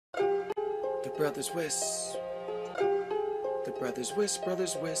The brothers Wisp. The brothers Wisp,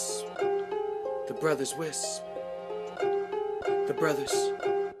 brothers Wisp. The brothers Wisp. The brothers.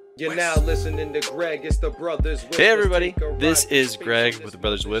 You're now listening to Greg. It's the Brothers Wisp. Hey everybody, this is Greg with the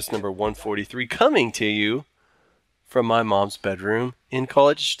Brothers Wisp number 143 coming to you from my mom's bedroom in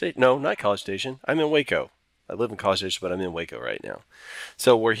College Station. No, not College Station. I'm in Waco. I live in College Station, but I'm in Waco right now.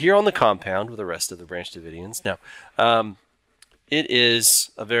 So we're here on the compound with the rest of the Branch Davidians. Now, it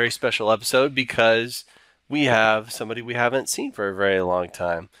is a very special episode because we have somebody we haven't seen for a very long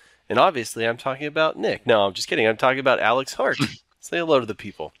time. And obviously, I'm talking about Nick. No, I'm just kidding. I'm talking about Alex Hart. Say hello to the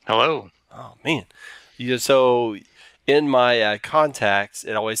people. Hello. Oh, man. So in my contacts,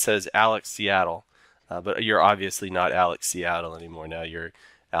 it always says Alex Seattle. But you're obviously not Alex Seattle anymore now. You're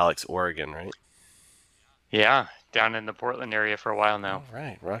Alex Oregon, right? Yeah, down in the Portland area for a while now. All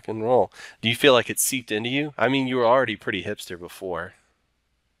right, rock and roll. Do you feel like it seeped into you? I mean, you were already pretty hipster before.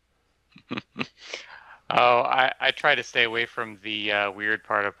 I try to stay away from the weird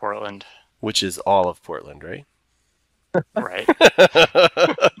part of Portland. Which is all of Portland, right? Right.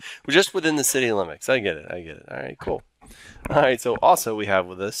 We're just within the city limits. I get it. All right, cool. All right, so also we have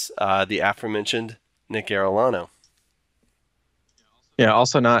with us the aforementioned Nick Arellano. Yeah,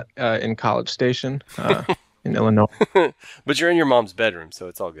 also not in College Station in Illinois. But you're in your mom's bedroom, so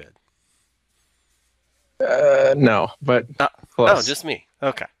it's all good. No, but close. Oh, just me.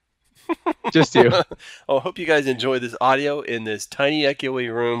 Okay. Just you. I hope you guys enjoy this audio in this tiny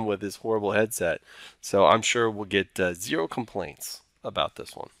echoey room with this horrible headset. So I'm sure we'll get zero complaints about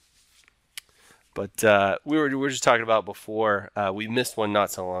this one. But we were just talking about before. We missed one not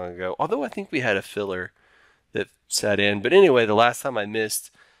so long ago. Although I think we had a filler that set in. But anyway, the last time I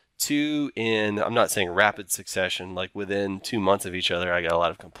missed two in, I'm not saying rapid succession, like within 2 months of each other, I got a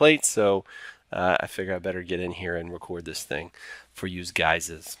lot of complaints. So I figure I better get in here and record this thing for you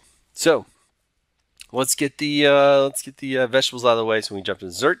guys. So let's get the vegetables out of the way so we can jump to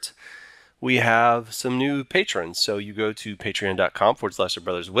dessert. We have some new patrons. So you go to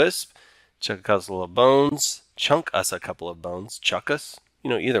patreon.com/brotherswisp, chunk us a couple of bones, chuck us.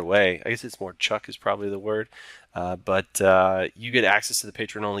 Either way, I guess it's more chuck is probably the word. But you get access to the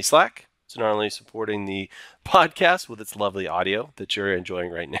Patreon-only Slack. So not only supporting the podcast with its lovely audio that you're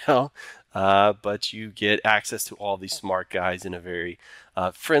enjoying right now, but you get access to all these smart guys in a very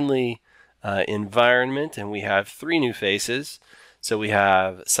friendly environment. And we have 3 new faces. So we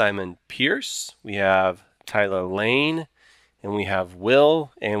have Simon Pierce, we have Tyler Lane, and we have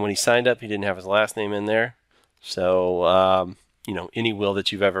Will. And when he signed up, he didn't have his last name in there. So, any Will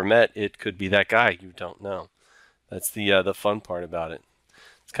that you've ever met, it could be that guy you don't know. That's the fun part about it.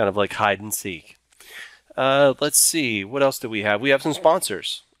 It's kind of like hide and seek. Let's see. What else do we have? We have some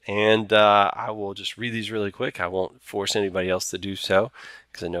sponsors. And I will just read these really quick. I won't force anybody else to do so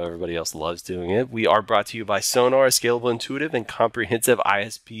because I know everybody else loves doing it. We are brought to you by Sonar, a scalable, intuitive, and comprehensive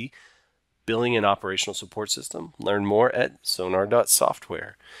ISP billing and operational support system. Learn more at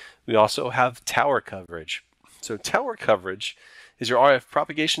sonar.software. We also have Tower Coverage. So Tower Coverage is your RF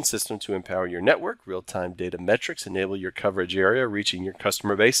propagation system to empower your network, real-time data metrics, enable your coverage area, reaching your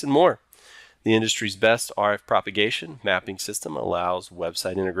customer base, and more. The industry's best RF propagation mapping system allows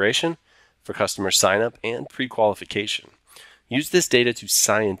website integration for customer sign-up and pre-qualification. Use this data to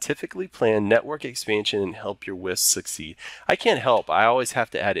scientifically plan network expansion and help your WISP succeed. I can't help. I always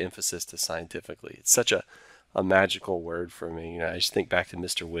have to add emphasis to scientifically. It's such a magical word for me. I just think back to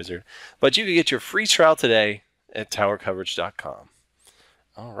Mr. Wizard. But you can get your free trial today at towercoverage.com.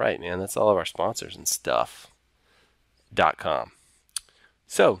 All right, man. That's all of our sponsors and stuff. .com.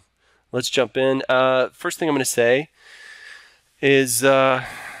 So let's jump in. First thing I'm going to say is,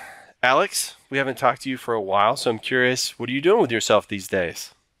 Alex, we haven't talked to you for a while, so I'm curious, what are you doing with yourself these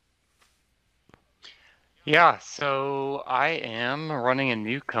days? Yeah, so I am running a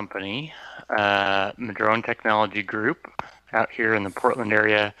new company, Madrone Technology Group, out here in the Portland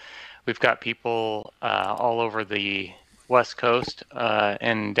area. We've got people all over the West Coast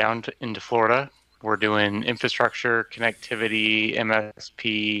and down into Florida. We're doing infrastructure, connectivity,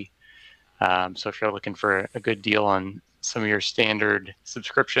 MSP. So if you're looking for a good deal on some of your standard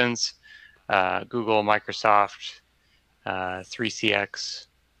subscriptions, Google, Microsoft, 3CX,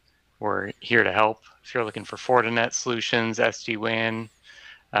 we're here to help. If you're looking for Fortinet solutions, SD-WAN,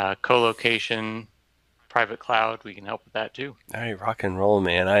 co-location, private cloud, we can help with that too. All right, rock and roll,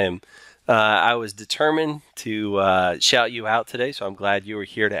 man. I was determined to shout you out today, so I'm glad you were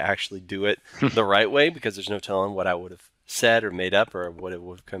here to actually do it the right way, because there's no telling what I would have said or made up or what it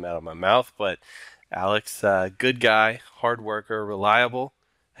would have come out of my mouth. But Alex, good guy, hard worker, reliable,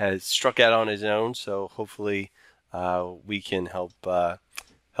 has struck out on his own, so hopefully we can help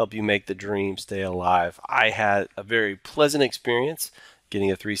help you make the dream stay alive. I had a very pleasant experience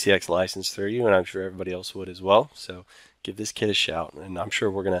getting a 3CX license through you, and I'm sure everybody else would as well. So give this kid a shout, and I'm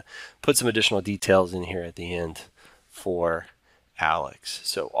sure we're going to put some additional details in here at the end for Alex.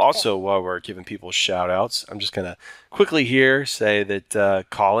 So also, while we're giving people shout outs, I'm just going to quickly here say that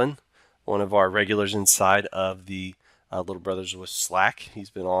Colin, one of our regulars inside of the Little Brothers with Slack, he's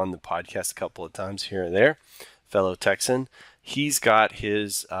been on the podcast a couple of times here and there, fellow Texan. He's got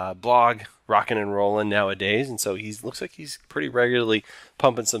his blog rocking and rolling nowadays, and so he looks like he's pretty regularly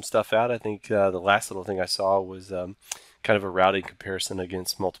pumping some stuff out. I think the last little thing I saw was kind of a routing comparison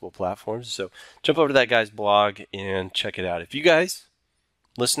against multiple platforms. So jump over to that guy's blog and check it out. If you guys,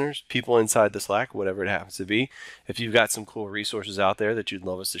 listeners, people inside the Slack, whatever it happens to be, if you've got some cool resources out there that you'd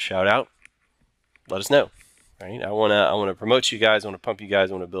love us to shout out, let us know. Right? I want to promote you guys. I want to pump you guys.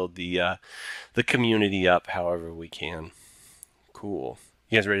 I want to build the community up however we can. Cool.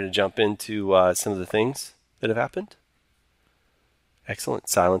 You guys ready to jump into some of the things that have happened? Excellent.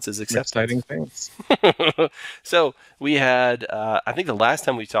 Silence is acceptance. Exciting things. So we had, I think the last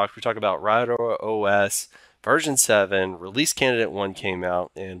time we talked about RiotOS version 7, release candidate 1 came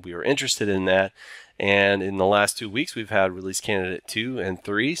out, and we were interested in that. And in the last 2 weeks, we've had release candidate 2 and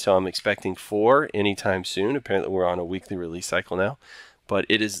 3, so I'm expecting 4 anytime soon. Apparently, we're on a weekly release cycle now. But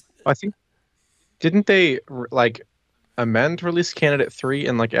it is... I think, didn't they amend release candidate 3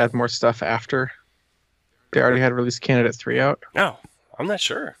 and add more stuff after they already had release candidate 3 out? No, I'm not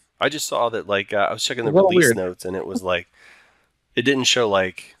sure. I just saw that I was checking the Well, release weird. notes, and it was it didn't show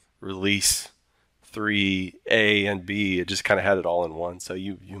release 3A and B. It just kind of had it all in one. So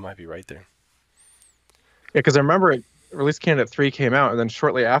you might be right there. Yeah, because I remember release candidate 3 came out, and then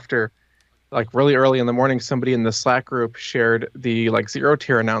shortly after, really early in the morning, somebody in the Slack group shared the zero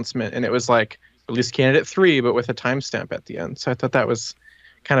tier announcement, and it was release candidate 3, but with a timestamp at the end. So I thought that was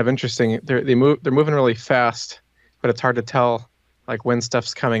kind of interesting. They're moving really fast, but it's hard to tell when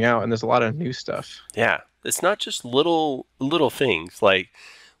stuff's coming out, and there's a lot of new stuff. Yeah, it's not just little things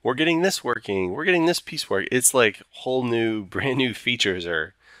we're getting this working, we're getting this piece working. It's whole new, brand new features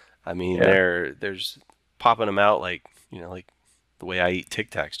there's popping them out the way I eat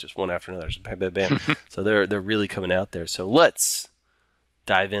Tic Tacs, just one after another, just bam, bam, bam. So they're really coming out there. So let's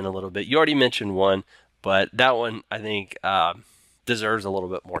dive in a little bit. You already mentioned one, but that one I think deserves a little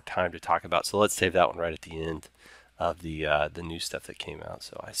bit more time to talk about. So let's save that one right at the end of the new stuff that came out.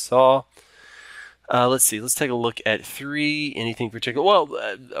 So I saw. Let's see. Let's take a look at 3. Anything particular? Well,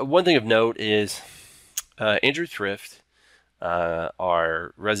 one thing of note is Andrew Thrift,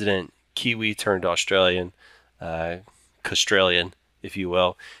 our resident Kiwi turned Australian, Australian, if you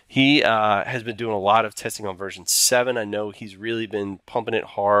will. He has been doing a lot of testing on version 7. I know he's really been pumping it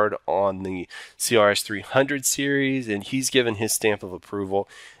hard on the CRS 300 series, and he's given his stamp of approval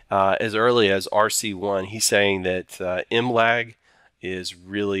as early as RC1. He's saying that MLAG is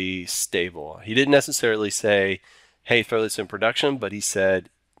really stable. He didn't necessarily say, hey, throw this in production, but he said,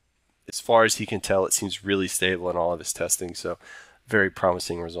 as far as he can tell, it seems really stable in all of his testing. So very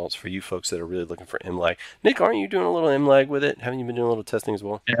promising results for you folks that are really looking for MLAG. Nick, aren't you doing a little MLAG with it? Haven't you been doing a little testing as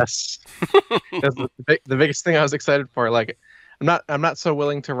well? Yes. That's the biggest thing I was excited for. I'm not so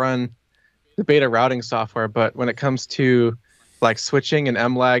willing to run the beta routing software, but when it comes to switching and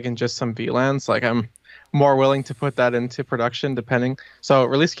MLAG and just some VLANs, I'm more willing to put that into production depending. So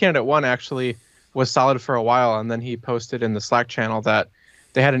release candidate 1 actually was solid for a while, and then he posted in the Slack channel that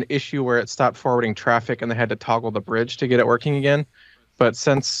they had an issue where it stopped forwarding traffic and they had to toggle the bridge to get it working again. But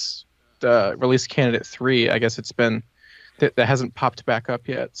since release candidate 3, I guess it's been that hasn't popped back up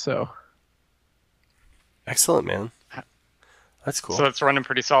yet. So excellent, man. That's cool. So it's running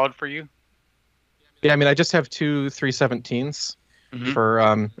pretty solid for you? Yeah, I just have 2 317s for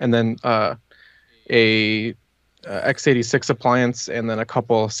and then a x86 appliance and then a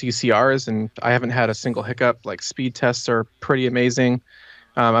couple CCRs, and I haven't had a single hiccup. Speed tests are pretty amazing.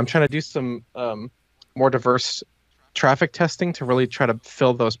 I'm trying to do some more diverse traffic testing to really try to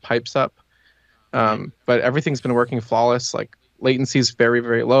fill those pipes up. But everything's been working flawless. Latency is very,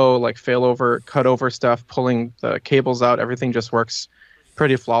 very low. Failover, cutover stuff, pulling the cables out, everything just works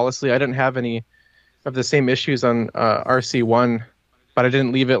pretty flawlessly. I didn't have any of the same issues on RC1, but I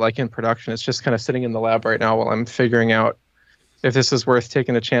didn't leave it in production. It's just kind of sitting in the lab right now while I'm figuring out if this is worth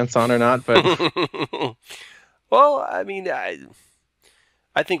taking a chance on or not. But well,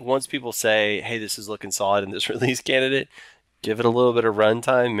 I think once people say, hey, this is looking solid in this release candidate, give it a little bit of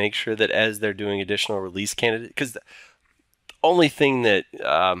runtime, make sure that as they're doing additional release candidate, because the only thing that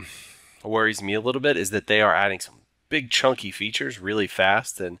worries me a little bit is that they are adding some big chunky features really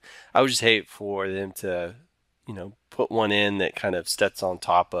fast, and I would just hate for them to put one in that kind of sets on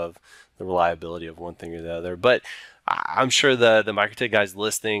top of the reliability of one thing or the other. But I'm sure the Microtech guys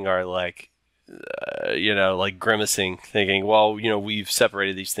listening are like, like grimacing, thinking, well, we've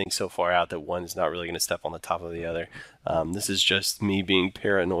separated these things so far out that one is not really going to step on the top of the other. This is just me being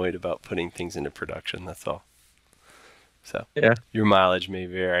paranoid about putting things into production. That's all. So Yeah. Your mileage may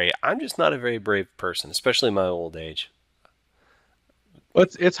vary. I'm just not a very brave person, especially in my old age. Well,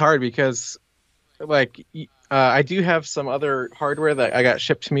 it's hard because, like, I do have some other hardware that I got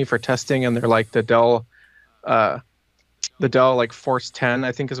shipped to me for testing, and they're like the Dell like Force 10,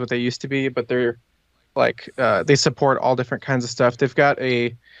 I think is what they used to be, but they're like they support all different kinds of stuff. They've got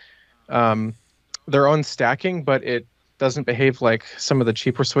their own stacking, but it doesn't behave like some of the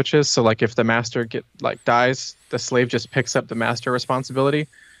cheaper switches. So like if the master dies, the slave just picks up the master responsibility,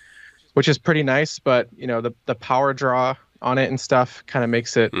 which is pretty nice. But the power draw on it and stuff kind of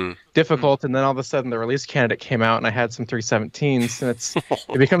makes it difficult. And then all of a sudden the release candidate came out and I had some 317s, and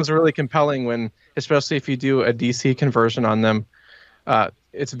it becomes really compelling when, especially if you do a DC conversion on them,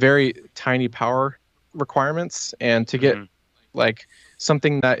 it's very tiny power requirements, and to get like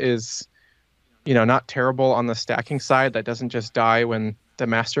something that is not terrible on the stacking side, that doesn't just die when the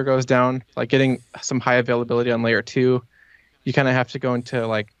master goes down, like getting some high availability on layer 2, you kind of have to go into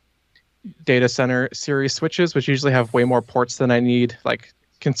like data center series switches, which usually have way more ports than I need, like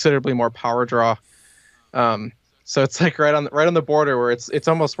considerably more power draw. So it's like right on the border where it's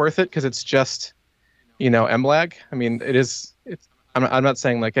almost worth it because it's just MLAG. I mean, I'm not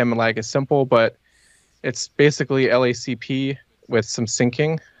saying like MLAG is simple, but it's basically LACP with some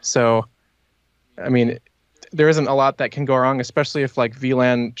syncing. So I mean, there isn't a lot that can go wrong, especially if like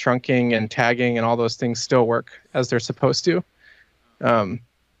VLAN trunking and tagging and all those things still work as they're supposed to. But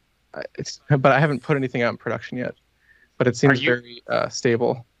I haven't put anything out in production yet. But it seems very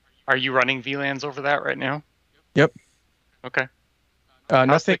stable. Are you running VLANs over that right now? Yep. Okay.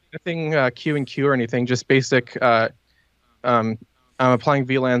 Nothing Q and Q or anything. Just basic. I'm applying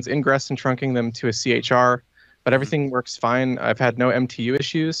VLANs ingress and trunking them to a CHR, but everything works fine. I've had no MTU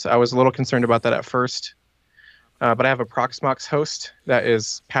issues. I was a little concerned about that at first, but I have a Proxmox host that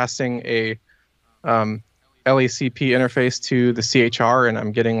is passing a LACP interface to the CHR, and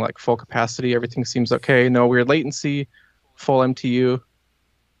I'm getting like full capacity. Everything seems okay. No weird latency, full MTU.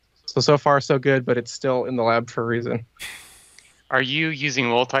 So far so good, but it's still in the lab for a reason. Are you using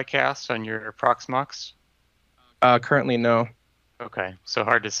multicast on your Proxmox? Currently, no. Okay, so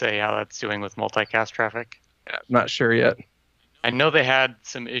hard to say how that's doing with multicast traffic. I'm not sure yet. I know they had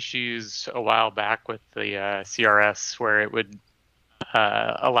some issues a while back with the CRS where it would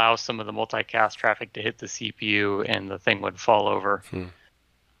allow some of the multicast traffic to hit the CPU and the thing would fall over.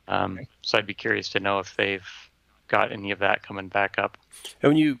 So I'd be curious to know if they've got any of that coming back up.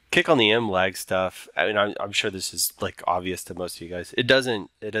 And when you kick on the MLAG stuff, I mean, I'm sure this is like obvious to most of you guys. It doesn't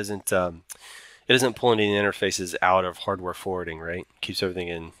pull any interfaces out of hardware forwarding, right? Keeps everything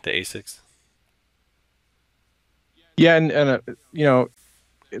in the ASICs. Yeah, and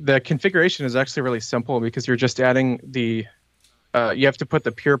the configuration is actually really simple because you're just adding the you have to put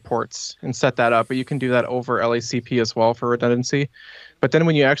the pure ports and set that up, but you can do that over LACP as well for redundancy. But then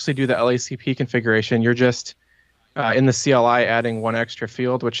when you actually do the LACP configuration, you're just in the CLI adding one extra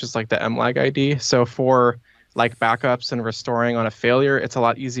field, which is like the MLAG ID. So for like backups and restoring on a failure, it's a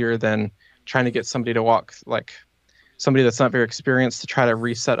lot easier than trying to get somebody to like somebody that's not very experienced to try to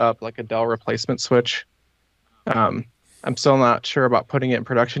reset up like a Dell replacement switch. I'm still not sure about putting it in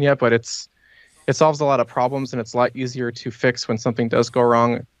production yet, but it solves a lot of problems and it's a lot easier to fix when something does go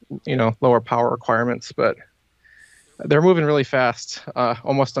wrong, lower power requirements, but they're moving really fast,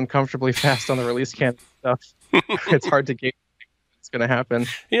 almost uncomfortably fast on the release can stuff. It's hard to gauge what's going to happen.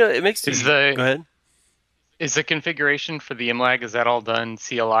 It makes go ahead. Is the configuration for the MLAG, is that all done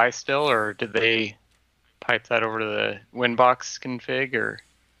CLI still, or did they pipe that over to the Winbox config? Or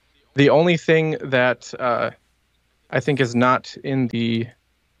the only thing that I think is not in the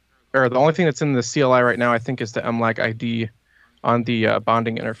only thing that's in the CLI right now, I think, is the MLAG ID on the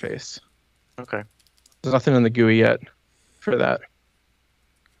bonding interface. Okay. There's nothing in the GUI yet for that.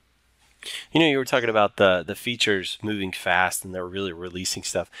 You were talking about the features moving fast and they're really releasing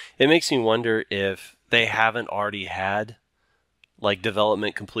stuff. It makes me wonder if they haven't already had like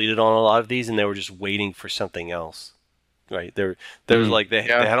development completed on a lot of these and they were just waiting for something else. Right. There was like they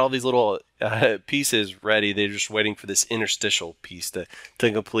had all these little pieces ready. They're just waiting for this interstitial piece to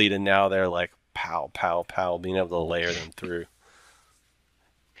complete, and now they're like pow, pow, pow, being able to layer them through.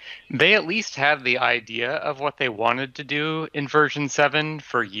 They at least had the idea of what they wanted to do in version 7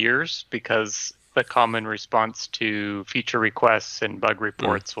 for years, because the common response to feature requests and bug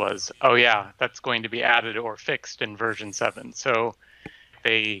reports was, oh yeah, that's going to be added or fixed in version 7. So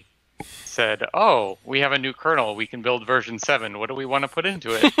they said, oh, we have a new kernel, we can build version 7. What do we want to put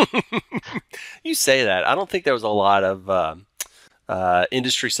into it? You say that. I don't think there was a lot of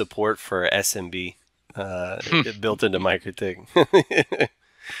industry support for SMB built into MikroTik.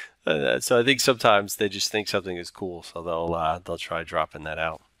 So I think sometimes they just think something is cool, so they'll try dropping that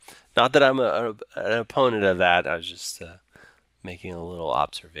out. Not that I'm an opponent of that. I was just making a little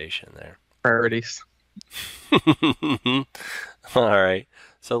observation there. Priorities. All right.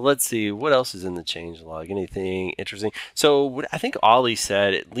 So let's see what else is in the changelog. Anything interesting? So I think Ollie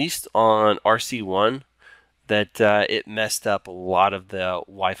said, at least on RC1, that it messed up a lot of the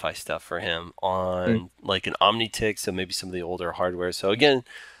Wi-Fi stuff for him on like an OmniTick, so maybe some of the older hardware. So again,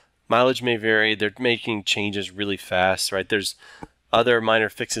 mileage may vary. They're making changes really fast, right? There's other minor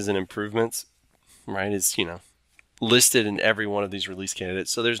fixes and improvements, right? It's, listed in every one of these release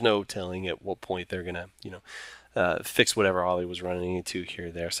candidates. So there's no telling at what point they're going to, fix whatever Ollie was running into here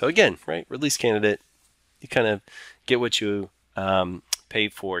or there. So again, right, release candidate, you kind of get what you pay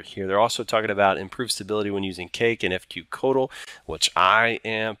for here. They're also talking about improved stability when using Cake and FQCodal, which I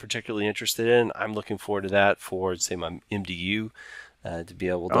am particularly interested in. I'm looking forward to that for, say, my MDU, to be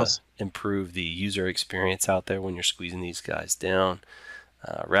able to improve the user experience out there when you're squeezing these guys down.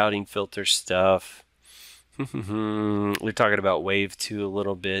 Routing filter stuff. We're talking about Wave 2 a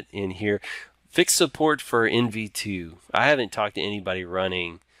little bit in here. Fixed support for NV2. I haven't talked to anybody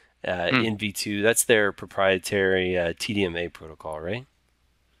running NV2. That's their proprietary TDMA protocol, right?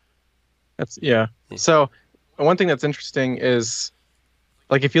 Yeah. So one thing that's interesting is,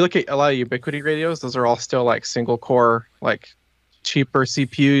 like, if you look at a lot of Ubiquiti radios, those are all still like single core, like cheaper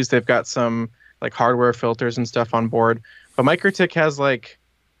CPUs. They've got some like hardware filters and stuff on board. But MikroTik has like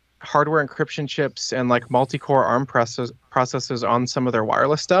hardware encryption chips and like multi-core ARM processors on some of their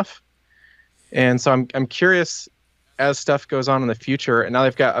wireless stuff. And so I'm curious, as stuff goes on in the future, and now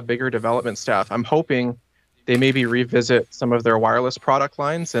they've got a bigger development staff, I'm hoping they maybe revisit some of their wireless product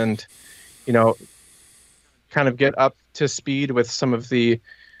lines and, kind of get up to speed with some of the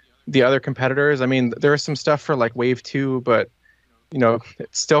other competitors. I mean, there is some stuff for like Wave 2, but,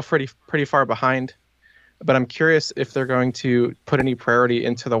 it's still pretty far behind. But I'm curious if they're going to put any priority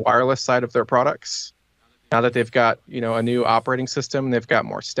into the wireless side of their products now that they've got, a new operating system. They've got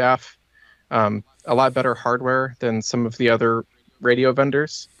more staff, a lot better hardware than some of the other radio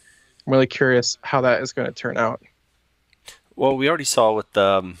vendors. I'm really curious how that is going to turn out. Well, we already saw with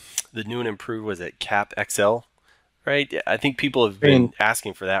the new and improved, was it Cap XL, right? I think people have been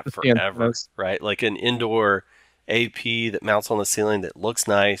asking for that forever, right? Like an indoor AP that mounts on the ceiling that looks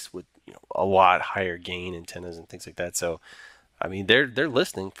nice with a lot higher gain antennas and things like that. So, I mean, they're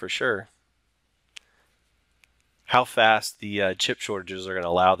listening for sure. How fast the chip shortages are going to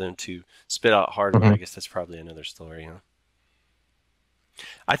allow them to spit out hardware, I guess that's probably another story.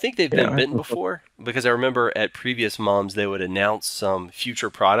 I think they've been bitten before, because I remember at previous MOMs they would announce some future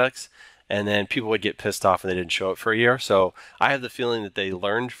products and then people would get pissed off and they didn't show up for a year. So I have the feeling that they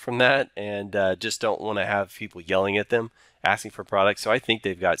learned from that and just don't want to have people yelling at them asking for products. So I think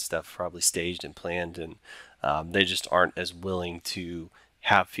they've got stuff probably staged and planned, and they just aren't as willing to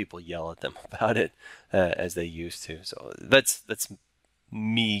have people yell at them about it as they used to. So that's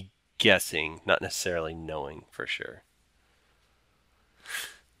me guessing, not necessarily knowing for sure.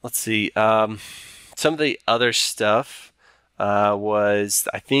 Let's see. Some of the other stuff was,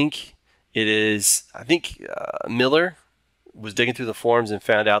 I think Miller was digging through the forums and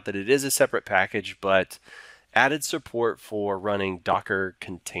found out that it is a separate package, but added support for running Docker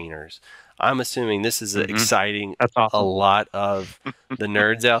containers. I'm assuming this is exciting. That's awesome. A lot of the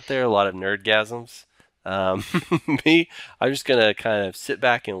nerds out there, a lot of nerdgasms. Me, I'm just going to kind of sit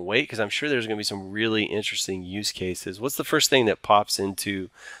back and wait, because I'm sure there's going to be some really interesting use cases. What's the first thing that pops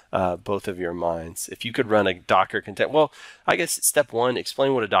into both of your minds? If you could run a Docker container, well, I guess step one,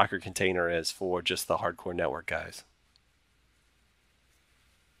 explain what a Docker container is for just the hardcore network guys.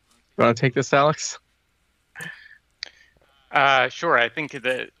 You want to take this, Alex? Sure. I think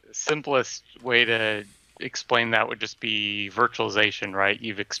the simplest way to explain that would just be virtualization, right?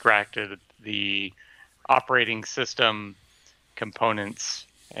 You've extracted the operating system components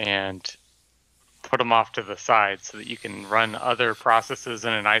and put them off to the side so that you can run other processes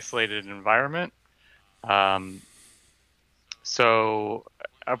in an isolated environment. So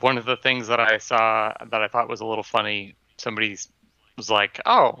one of the things that I saw that I thought was a little funny, somebody was like,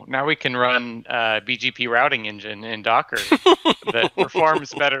 oh, now we can run a BGP routing engine in Docker that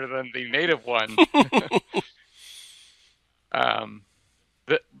performs better than the native one.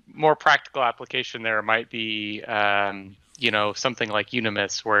 more practical application there might be, something like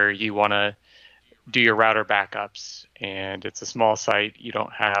Unimis, where you want to do your router backups, and it's a small site. You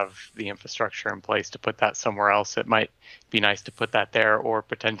don't have the infrastructure in place to put that somewhere else. It might be nice to put that there, or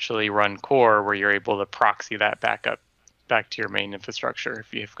potentially run Core, where you're able to proxy that backup back to your main infrastructure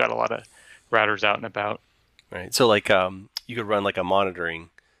if you've got a lot of routers out and about. Right. So like you could run like a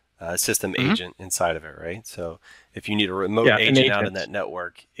monitoring system agent inside of it, right? So if you need a remote agent out in that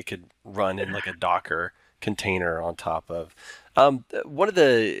network, it could run in like a Docker container on top of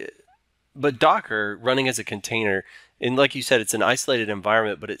but Docker running as a container, and like you said, it's an isolated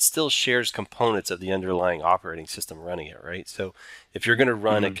environment, but it still shares components of the underlying operating system running it, right? So if you're going to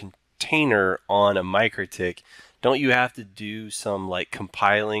run a container on a MikroTik, don't you have to do some like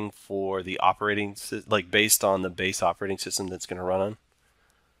compiling for the operating, like based on the base operating system that's going to run on?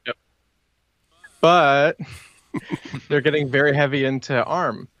 Yep. But they're getting very heavy into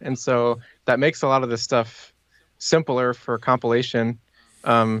ARM, and so that makes a lot of this stuff simpler for compilation.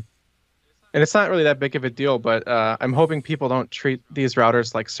 And it's not really that big of a deal, but I'm hoping people don't treat these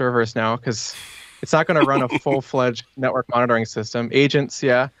routers like servers now, because it's not going to run a full-fledged network monitoring system. Agents,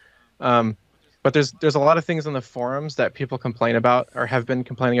 yeah. But there's a lot of things in the forums that people complain about, or have been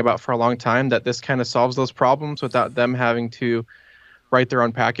complaining about for a long time, that this kind of solves those problems without them having to write their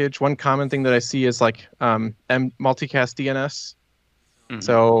own package. One common thing that I see is like multicast DNS.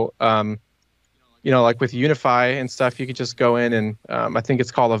 So like with Unify and stuff, you could just go in and I think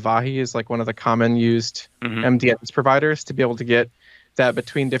it's called Avahi, is like one of the common used MDNS providers, to be able to get that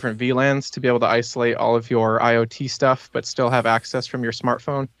between different VLANs, to be able to isolate all of your IoT stuff, but still have access from your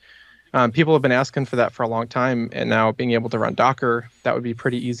smartphone. People have been asking for that for a long time, and now being able to run Docker, that would be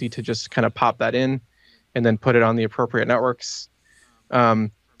pretty easy to just kind of pop that in and then put it on the appropriate networks.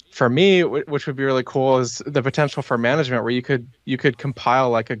 For me, which would be really cool, is the potential for management, where you could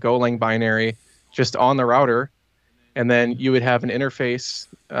compile like a Golang binary just on the router, and then you would have an interface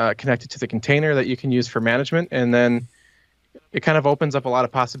connected to the container that you can use for management, and then it kind of opens up a lot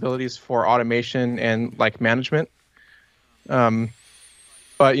of possibilities for automation and like management.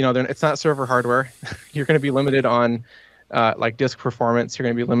 But it's not server hardware. You're going to be limited on like disk performance. You're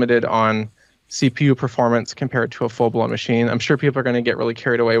going to be limited on CPU performance compared to a full-blown machine. I'm sure people are going to get really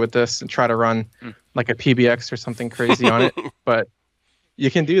carried away with this and try to run like a PBX or something crazy on it, but you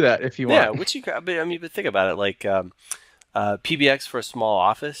can do that if you want. Yeah, which you but think about it, like PBX for a small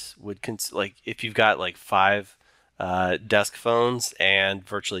office would like if you've got like 5 desk phones and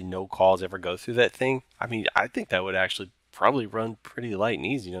virtually no calls ever go through that thing. I mean, I think that would actually probably run pretty light and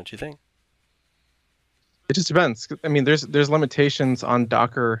easy, don't you think? It just depends. I mean, there's limitations on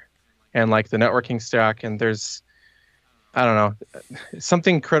Docker and like the networking stack, and there's, I don't know,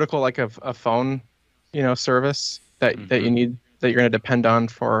 something critical like a phone, service that you need, that you're going to depend on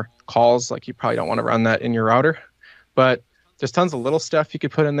for calls. Like you probably don't want to run that in your router, but there's tons of little stuff you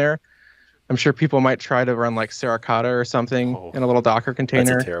could put in there. I'm sure people might try to run like Suricata or something in a little Docker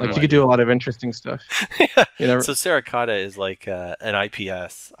container. Like you could do a lot of interesting stuff. Yeah. So Suricata is like an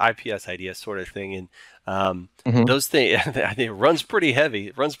IPS IDS sort of thing, and those things, I think it runs pretty heavy.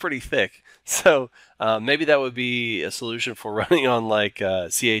 It runs pretty thick. So maybe that would be a solution for running on like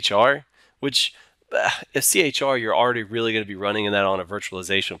CHR, which if CHR, you're already really going to be running in that on a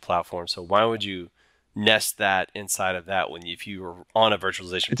virtualization platform. So why would you nest that inside of that when if you were on a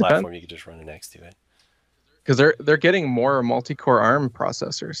virtualization platform, you could just run it next to it? Because they're getting more multi-core ARM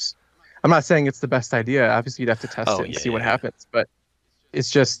processors. I'm not saying it's the best idea. Obviously, you'd have to test it and see what happens. But it's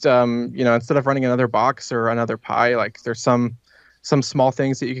just instead of running another box or another Pi, like there's some small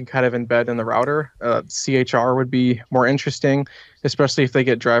things that you can kind of embed in the router. CHR would be more interesting, especially if they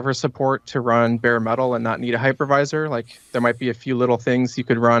get driver support to run bare metal and not need a hypervisor. Like there might be a few little things you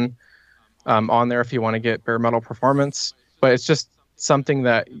could run on there if you want to get bare metal performance, but it's just something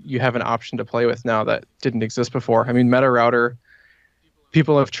that you have an option to play with now that didn't exist before. I mean, MetaRouter,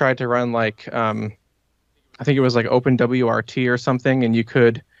 people have tried to run like I think it was like OpenWRT or something, and you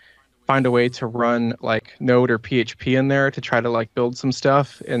could find a way to run like Node or PHP in there to try to like build some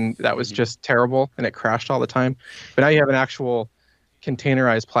stuff, and that was just terrible, and it crashed all the time. But now you have an actual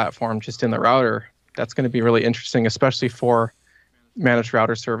containerized platform just in the router. That's going to be really interesting, especially for managed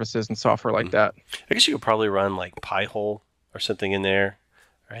router services and software like that. I guess you could probably run like Pi-hole or something in there,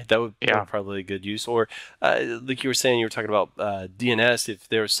 right? That would be probably a good use. Or like you were saying, you were talking about DNS. If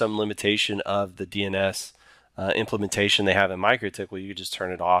there was some limitation of the DNS implementation they have in MikroTik, well, you could just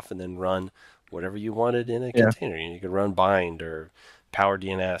turn it off and then run whatever you wanted in a container. You could run Bind or Power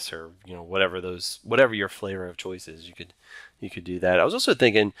DNS or whatever your flavor of choice is. You could do that. I was also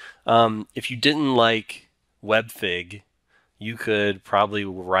thinking if you didn't like WebFig, you could probably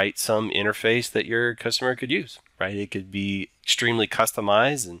write some interface that your customer could use, right? It could be extremely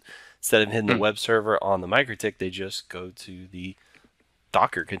customized, and instead of hitting the web server on the MikroTik, they just go to the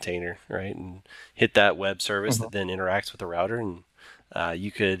Docker container, right, and hit that web service that then interacts with the router, and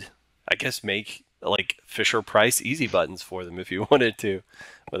you could, I guess, make like Fisher Price easy buttons for them if you wanted to,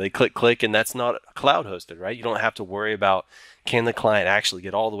 where they click, and that's not cloud hosted, right? You don't have to worry about, can the client actually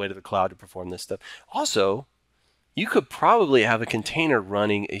get all the way to the cloud to perform this stuff. Also, you could probably have a container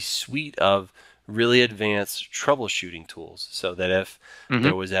running a suite of really advanced troubleshooting tools, so that if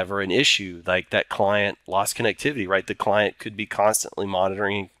there was ever an issue, like that client lost connectivity, right? The client could be constantly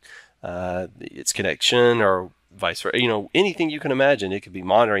monitoring its connection, or vice versa. You know, anything you can imagine, it could be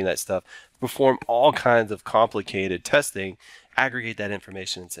monitoring that stuff, perform all kinds of complicated testing, aggregate that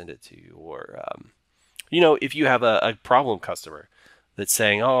information and send it to you. Or, you know, if you have a problem customer that's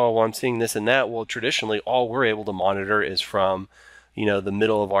saying, oh, well, I'm seeing this and that. Well, traditionally, all we're able to monitor is from, you know, the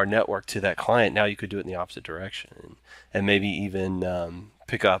middle of our network to that client. Now you could do it in the opposite direction, and maybe even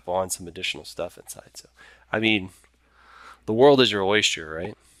pick up on some additional stuff inside. So, I mean, the world is your oyster,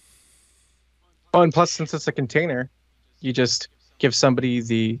 right? Oh, and plus, since it's a container, you just give somebody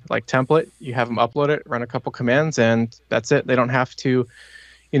the template, you have them upload it, run a couple commands, and that's it. They don't have to,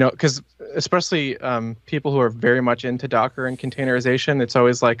 you know, because especially people who are very much into Docker and containerization, it's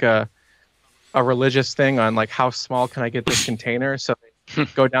always like a religious thing on like, how small can I get this container? So they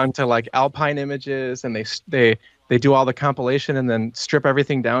go down to like Alpine images, and they do all the compilation and then strip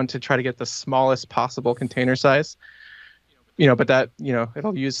everything down to try to get the smallest possible container size. You know, but that, you know,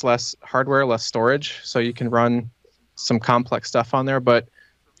 it'll use less hardware, less storage, so you can run some complex stuff on there. But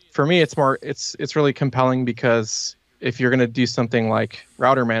for me, it's really compelling, because if you're going to do something like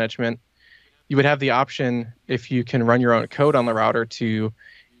router management, you would have the option, if you can run your own code on the router, to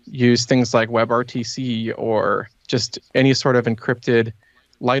use things like WebRTC or just any sort of encrypted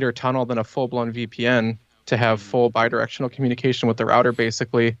lighter tunnel than a full-blown VPN, to have full bidirectional communication with the router,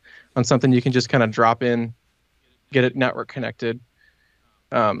 basically, on something you can just kind of drop in, get it network connected.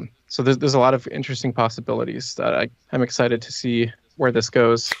 So there's a lot of interesting possibilities that I'm excited to see where this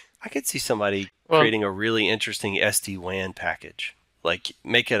goes. I could see somebody creating a really interesting SD-WAN package, like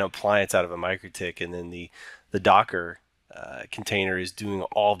make an appliance out of a MikroTik, and then the Docker container is doing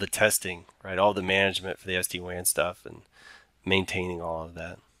all the testing, right? All the management for the SD-WAN stuff and maintaining all of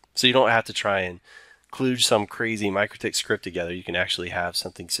that. So you don't have to try and kludge some crazy MikroTik script together. You can actually have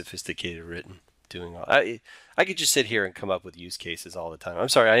something sophisticated written doing all. I could just sit here and come up with use cases all the time. I'm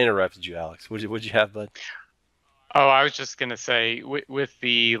sorry, I interrupted you, Alex. What'd you have, bud? Oh, I was just going to say, with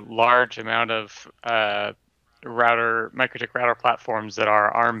the large amount of MikroTik router platforms that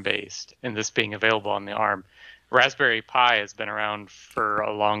are ARM-based, and this being available on the ARM, Raspberry Pi has been around for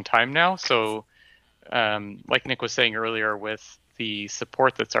a long time now. So, like Nick was saying earlier, with the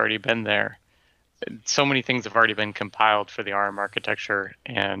support that's already been there, so many things have already been compiled for the ARM architecture,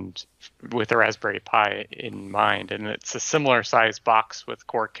 and with the Raspberry Pi in mind. And it's a similar size box with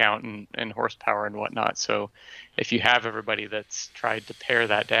core count and horsepower and whatnot. So if you have everybody that's tried to pare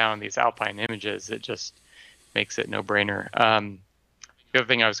that down, these Alpine images, it just makes it no-brainer. The other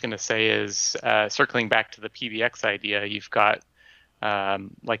thing I was going to say is, circling back to the PBX idea, you've got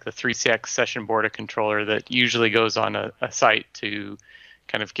like the 3CX session border controller that usually goes on a site to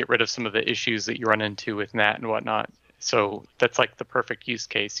kind of get rid of some of the issues that you run into with NAT and whatnot. So that's like the perfect use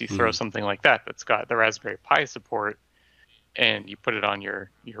case. You throw something like that's got the Raspberry Pi support, and you put it on your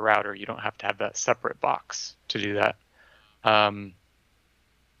router. You don't have to have that separate box to do that.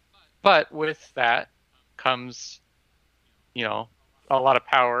 But with that comes, you know, a lot of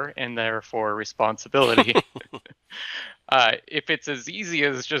power and therefore responsibility. If it's as easy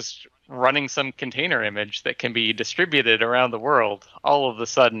as just running some container image that can be distributed around the world, all of a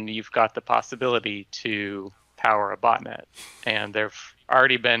sudden you've got the possibility to power a botnet. And they've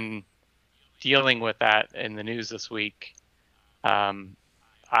already been dealing with that in the news this week.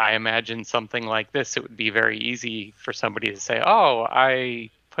 I imagine something like this, it would be very easy for somebody to say, oh, I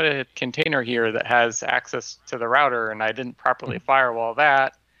put a container here that has access to the router and I didn't properly firewall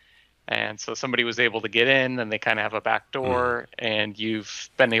that. And so somebody was able to get in, and they kind of have a back door, and you've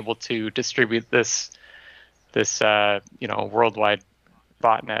been able to distribute this worldwide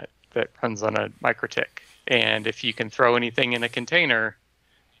botnet that runs on a MikroTik. And if you can throw anything in a container,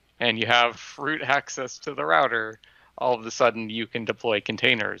 and you have root access to the router, all of a sudden you can deploy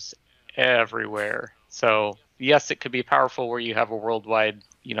containers everywhere. So yes, it could be powerful where you have a worldwide,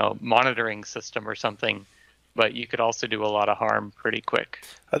 monitoring system or something, but you could also do a lot of harm pretty quick.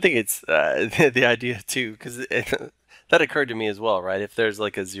 I think it's the idea too, because that occurred to me as well, right? If there's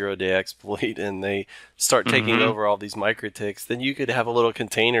like a 0-day exploit and they start taking over all these MikroTiks, then you could have a little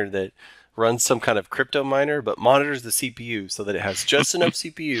container that runs some kind of crypto miner, but monitors the CPU so that it has just enough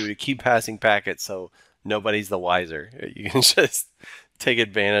CPU to keep passing packets, so nobody's the wiser. You can just take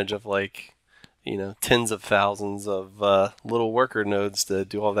advantage of like, tens of thousands of little worker nodes to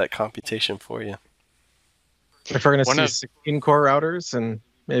do all that computation for you. If we're going to see 16 core routers and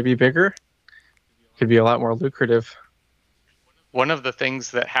maybe bigger, could be a lot more lucrative. One of the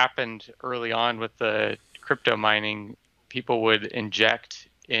things that happened early on with the crypto mining, people would inject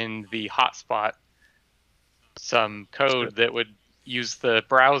in the hotspot some code that would use the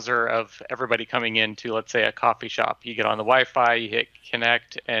browser of everybody coming into, let's say, a coffee shop. You get on the Wi-Fi, you hit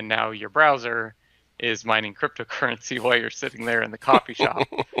connect, and now your browser is mining cryptocurrency while you're sitting there in the coffee shop.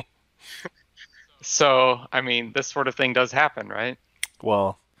 So, I mean, this sort of thing does happen, right?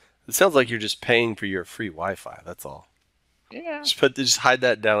 Well, it sounds like you're just paying for your free Wi-Fi. That's all. Yeah. Just hide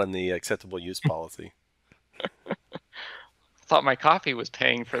that down in the acceptable use policy. I thought my coffee was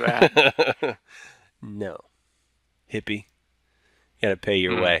paying for that. No. Hippie. You gotta pay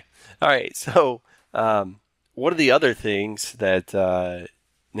your way. All right, so one of the other things that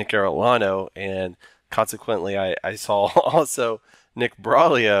Nick Arellano and consequently I saw also Nick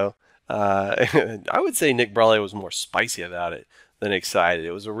Braulio, I would say Nick Braulio was more spicy about it than excited.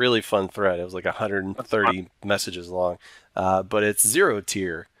 It was a really fun thread. It was like 130 messages long. But it's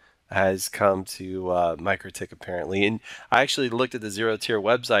 0-tier has come to MikroTik apparently. And I actually looked at the 0-tier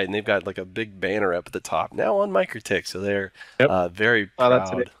website and they've got like a big banner up at the top now on MikroTik. So they're very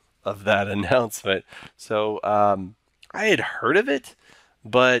proud of that announcement. So I had heard of it,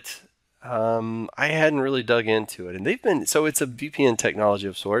 but I hadn't really dug into it. And they've been, so it's a VPN technology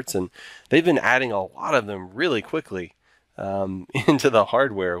of sorts, and they've been adding a lot of them really quickly into the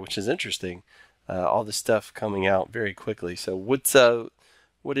hardware, which is interesting. All this stuff coming out very quickly. So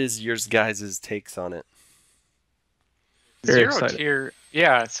what is yours guys' takes on it? Very 0-tier,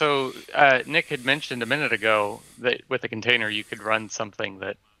 yeah. So Nick had mentioned a minute ago that with a container you could run something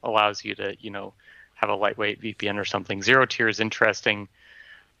that allows you to, have a lightweight VPN or something. 0-tier is interesting.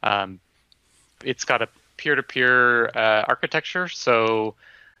 It's got a peer-to-peer architecture, so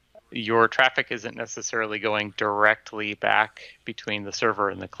your traffic isn't necessarily going directly back between the server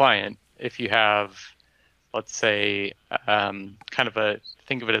and the client. If you have, let's say,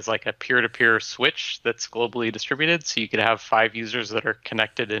 think of it as like a peer-to-peer switch that's globally distributed. So you could have 5 users that are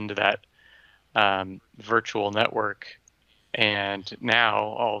connected into that virtual network. And now,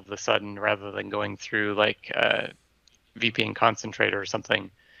 all of a sudden, rather than going through like a VPN concentrator or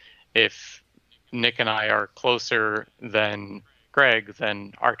something, if Nick and I are closer than Greg,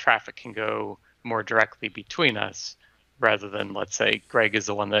 then our traffic can go more directly between us, rather than, let's say, Greg is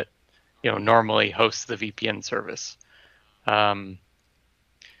the one that normally hosts the VPN service. The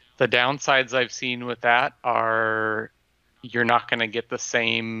downsides I've seen with that are you're not going to get the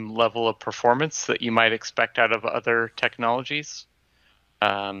same level of performance that you might expect out of other technologies.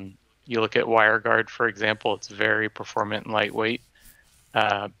 You look at WireGuard, for example, it's very performant and lightweight,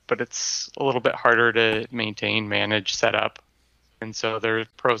 but it's a little bit harder to maintain, manage, set up. And so there's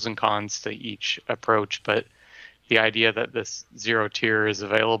pros and cons to each approach, but the idea that this 0-tier is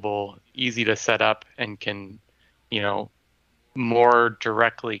available, easy to set up, and can, more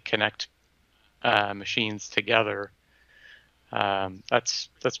directly connect machines together, that's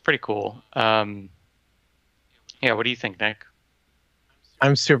pretty cool. Yeah, what do you think, Nick?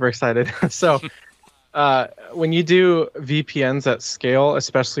 I'm super excited. So when you do VPNs at scale,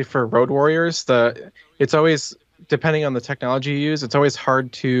 especially for road warriors, it's always, depending on the technology you use, it's always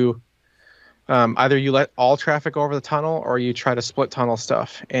hard to either you let all traffic over the tunnel or you try to split tunnel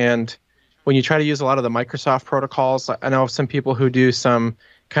stuff. And when you try to use a lot of the Microsoft protocols, I know of some people who do some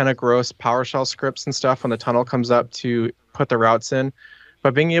kind of gross PowerShell scripts and stuff when the tunnel comes up to put the routes in.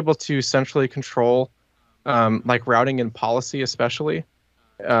 But being able to centrally control like routing and policy especially,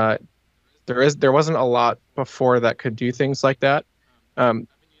 there wasn't a lot before that could do things like that.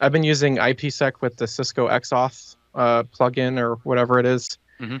 I've been using IPsec with the Cisco XAuth plugin or whatever it is.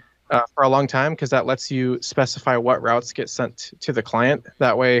 For a long time, because that lets you specify what routes get sent to the client.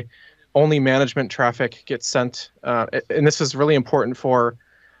 That way, only management traffic gets sent. And this is really important for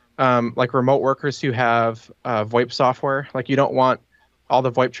like remote workers who have VoIP software. Like you don't want all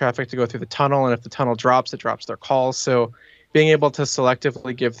the VoIP traffic to go through the tunnel, and if the tunnel drops, it drops their calls. So being able to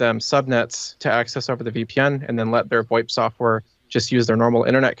selectively give them subnets to access over the VPN and then let their VoIP software just use their normal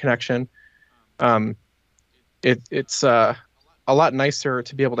internet connection, it's a lot nicer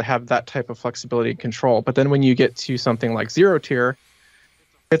to be able to have that type of flexibility and control. But then when you get to something like 0-tier,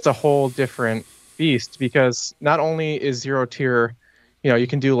 it's a whole different beast because not only is zero tier, you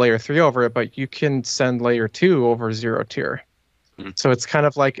can do layer 3 over it, but you can send layer 2 over zero tier. So it's kind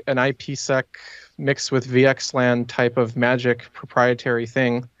of like an IPsec mixed with VXLAN type of magic proprietary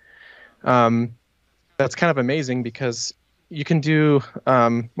thing. That's kind of amazing because you can do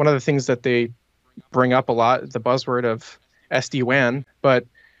one of the things that they bring up a lot, the buzzword of SD-WAN, but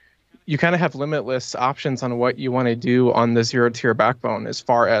you kind of have limitless options on what you want to do on the zero tier backbone as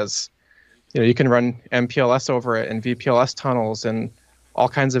far as, you can run MPLS over it and VPLS tunnels and all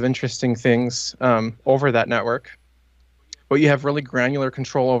kinds of interesting things over that network. But you have really granular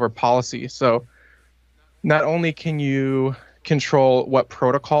control over policy. So not only can you control what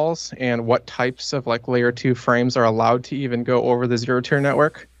protocols and what types of like layer 2 frames are allowed to even go over the zero tier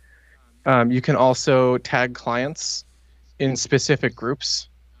network, you can also tag clients in specific groups.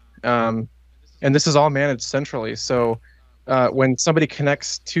 And this is all managed centrally. So when somebody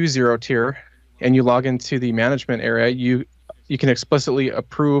connects to zero tier and you log into the management area, you can explicitly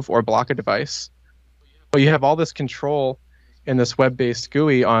approve or block a device. But you have all this control in this web-based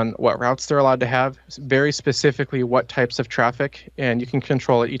GUI on what routes they're allowed to have, very specifically what types of traffic, and you can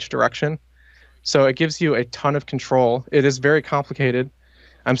control it each direction. So it gives you a ton of control. It is very complicated.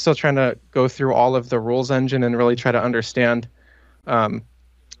 I'm still trying to go through all of the rules engine and really try to understand the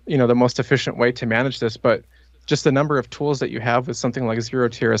most efficient way to manage this, but just the number of tools that you have with something like zero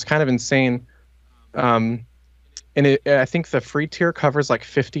tier is kind of insane. And I think the free tier covers like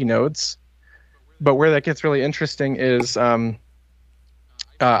 50 nodes. But where that gets really interesting is IP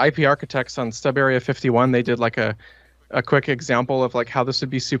Architects on Stub Area 51, they did like a quick example of like how this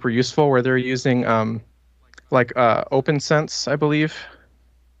would be super useful, where they're using OpenSense, I believe,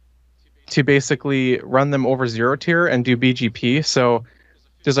 to basically run them over zero tier and do BGP. So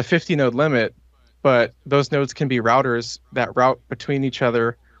there's a 50 node limit, but those nodes can be routers that route between each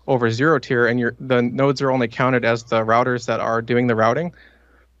other over zero tier, and the nodes are only counted as the routers that are doing the routing.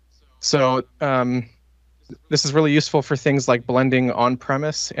 So this is really useful for things like blending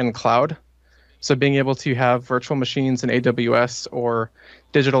on-premise and cloud. So being able to have virtual machines in AWS or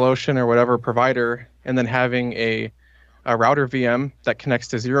DigitalOcean or whatever provider, and then having a router VM that connects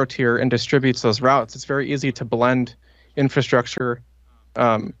to zero tier and distributes those routes. It's very easy to blend infrastructure,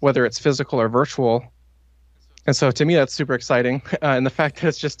 whether it's physical or virtual. And so to me, that's super exciting. And the fact that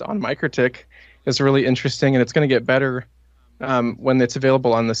it's just on MikroTik is really interesting, and it's going to get better when it's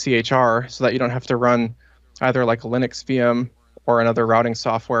available on the CHR, so that you don't have to run either like a Linux VM or another routing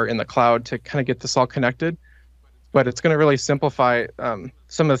software in the cloud to kind of get this all connected. But it's going to really simplify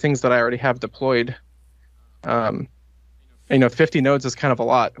some of the things that I already have deployed. 50 nodes is kind of a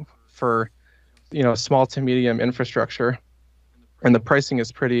lot for small to medium infrastructure, and the pricing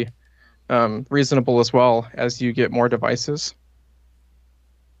is pretty reasonable as well as you get more devices.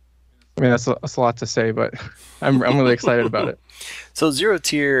 I mean, that's a lot to say, but I'm really excited about it. So zero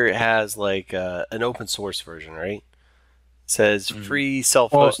tier has like an open source version, right? It says free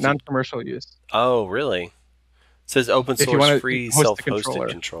self-hosted. Non-commercial use. Oh, really? It says open source free self-hosted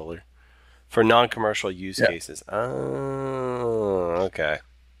controller for non-commercial use cases. Oh, okay.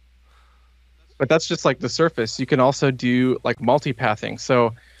 But that's just like the surface. You can also do like multipathing.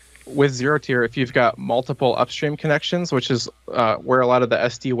 So with zero tier, if you've got multiple upstream connections, which is where a lot of the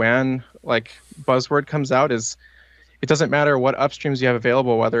SD-WAN like buzzword comes out, is it doesn't matter what upstreams you have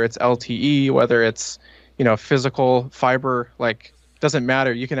available, whether it's LTE, whether it's physical fiber, like doesn't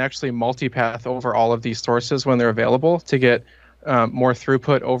matter. You can actually multipath over all of these sources when they're available to get more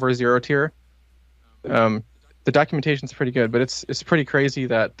throughput over zero tier. The documentation is pretty good, but it's pretty crazy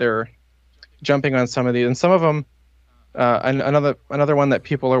that they're jumping on some of these, and some of them. Another one that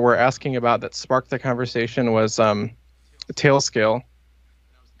people were asking about that sparked the conversation was Tailscale,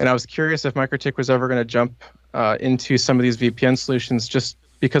 and I was curious if MikroTik was ever going to jump into some of these VPN solutions just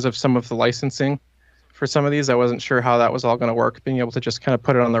because of some of the licensing for some of these. I wasn't sure how that was all going to work, being able to just kind of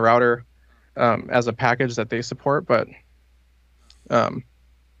put it on the router as a package that they support. But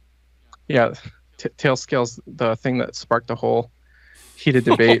Tailscale's the thing that sparked the whole heated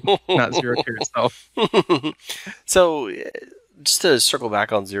debate, not zero tier itself. So just to circle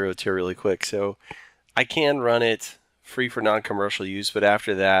back on zero tier really quick. So I can run it free for non-commercial use, but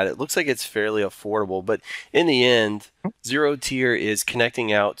after that, it looks like it's fairly affordable. But in the end, zero tier is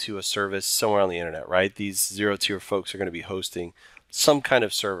connecting out to a service somewhere on the internet, right? These zero tier folks are going to be hosting some kind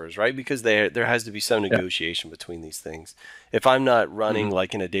of servers, right? Because there has to be some negotiation between these things. If I'm not running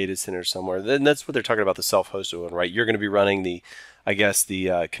like in a data center somewhere, then that's what they're talking about, the self-hosted one, right? You're going to be running the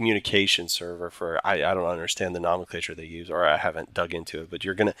communication server for, I don't understand the nomenclature they use, or I haven't dug into it, but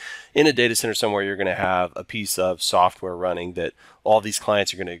you're going to, in a data center somewhere, you're going to have a piece of software running that all these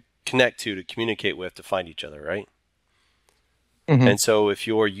clients are going to connect to communicate with, to find each other, right? Mhm. And so if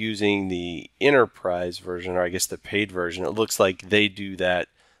you're using the enterprise version, or I guess the paid version, it looks like they do that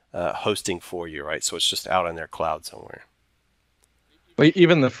hosting for you, right? So it's just out in their cloud somewhere.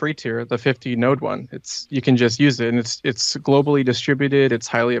 Even the free tier, the 50 node one, you can just use it, and it's globally distributed. It's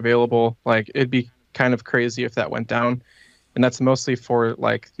highly available. Like, it'd be kind of crazy if that went down, and that's mostly for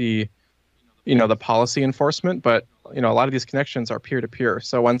like the policy enforcement. But a lot of these connections are peer to peer.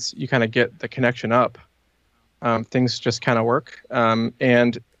 So once you kind of get the connection up, things just kind of work,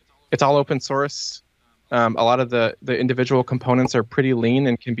 and it's all open source. A lot of the individual components are pretty lean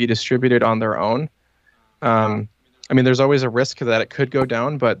and can be distributed on their own. I mean, there's always a risk that it could go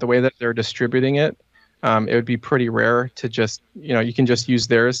down, but the way that they're distributing it, it would be pretty rare to just, you can just use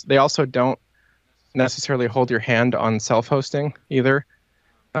theirs. They also don't necessarily hold your hand on self-hosting either.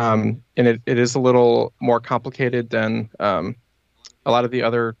 And it is a little more complicated than a lot of the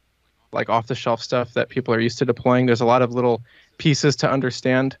other like off-the-shelf stuff that people are used to deploying. There's a lot of little pieces to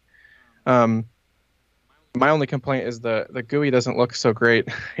understand. My only complaint is the GUI doesn't look so great,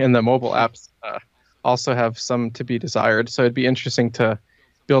 and the mobile apps also have some to be desired. So it'd be interesting to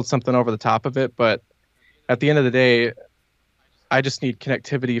build something over the top of it. But at the end of the day, I just need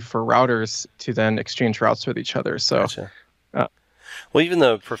connectivity for routers to then exchange routes with each other. So, Gotcha. Well, even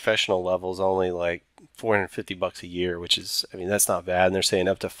the professional level is only like $450 a year, which is, I mean, that's not bad. And they're saying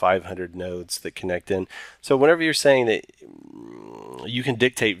up to 500 nodes that connect in. So whenever you're saying that you can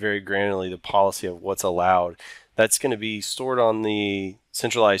dictate very granularly the policy of what's allowed, that's going to be stored on the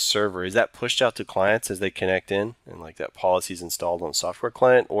centralized server. Is that pushed out to clients as they connect in, and like that policy is installed on a software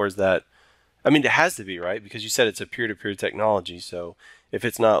client? Or is that, I mean, it has to be, right? Because you said it's a peer-to-peer technology. So if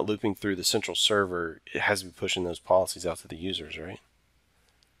it's not looping through the central server, it has to be pushing those policies out to the users, right?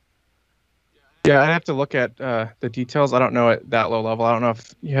 Yeah, I'd have to look at the details. I don't know at that low level. I don't know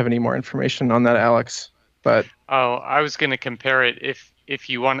if you have any more information on that, Alex. But I was going to compare it if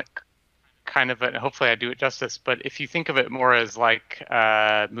you want kind of, hopefully I do it justice, but if you think of it more as like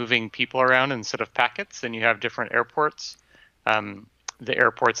moving people around instead of packets, then you have different airports. The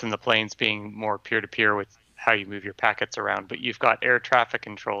airports and the planes being more peer-to-peer with how you move your packets around, but you've got air traffic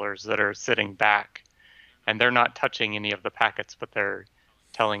controllers that are sitting back, and they're not touching any of the packets, but they're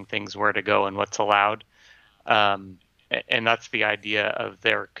telling things where to go and what's allowed. And that's the idea of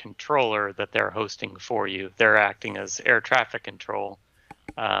their controller that they're hosting for you. They're acting as air traffic control,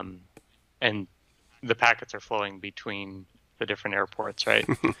 and the packets are flowing between the different airports, right?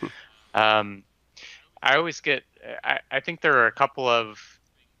 I always I think there are a couple of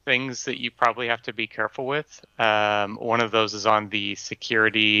things that you probably have to be careful with. One of those is on the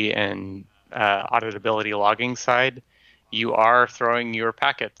security and auditability logging side. You are throwing your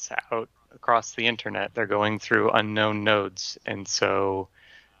packets out across the internet. They're going through unknown nodes. And so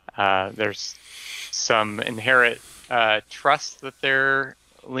there's some inherent trust that they're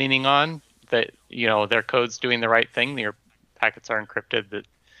leaning on, that, their code's doing the right thing. Your packets are encrypted, that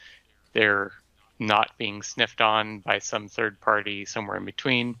they're not being sniffed on by some third party somewhere in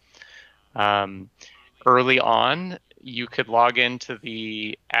between. Early on, you could log into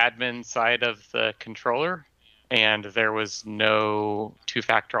the admin side of the controller, and there was no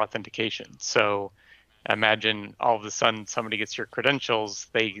two-factor authentication. So imagine all of a sudden somebody gets your credentials,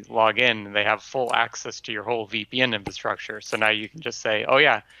 they log in, and they have full access to your whole VPN infrastructure. So now you can just say, oh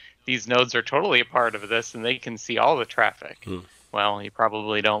yeah, these nodes are totally a part of this, and they can see all the traffic. Well, you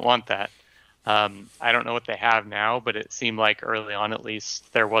probably don't want that. I don't know what they have now, but it seemed like early on, at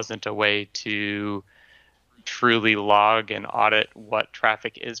least, there wasn't a way to truly log and audit what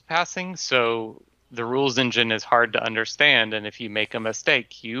traffic is passing. So the rules engine is hard to understand, and if you make a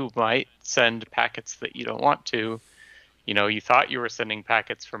mistake, you might send packets that you don't want to. You thought you were sending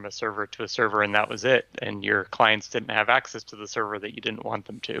packets from a server to a server, and that was it, and your clients didn't have access to the server that you didn't want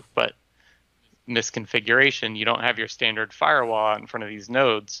them to. But misconfiguration, you don't have your standard firewall out in front of these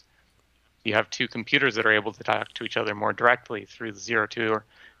nodes. You have two computers that are able to talk to each other more directly through the zero-tier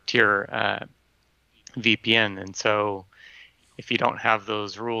VPN, and so if you don't have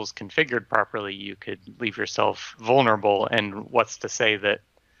those rules configured properly, you could leave yourself vulnerable. And what's to say that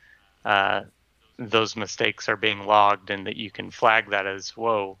those mistakes are being logged and that you can flag that as,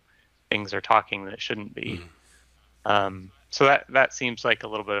 whoa, things are talking that shouldn't be. So that seems like a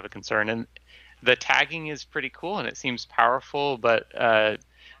little bit of a concern. And the tagging is pretty cool and it seems powerful, but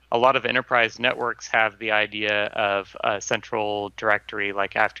a lot of enterprise networks have the idea of a central directory,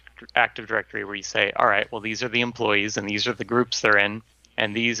 like Active Directory, where you say, all right, well, these are the employees and these are the groups they're in.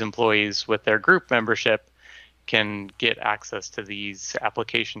 And these employees with their group membership can get access to these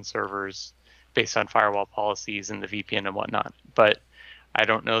application servers based on firewall policies and the VPN and whatnot. But I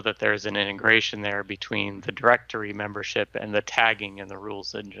don't know that there's an integration there between the directory membership and the tagging in the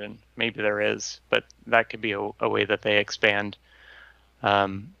rules engine. Maybe there is, but that could be a way that they expand.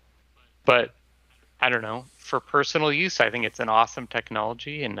 But I don't know. For personal use, I think it's an awesome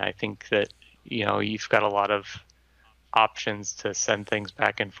technology, and I think that you've got a lot of options to send things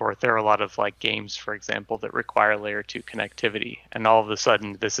back and forth. There are a lot of like games, for example, that require layer 2 connectivity, and all of a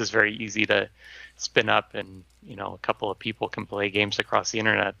sudden this is very easy to spin up, and a couple of people can play games across the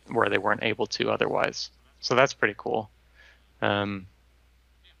internet where they weren't able to otherwise. So that's pretty cool.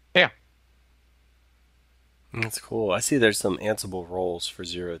 Yeah. That's cool. I see there's some Ansible roles for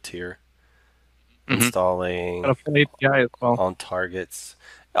zero tier. Installing Got a full API as well. on targets.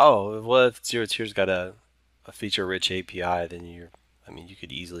 Oh, well, if zero tier's got a feature-rich API, then you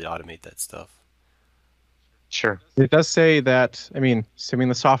could easily automate that stuff. Sure. It does say that, assuming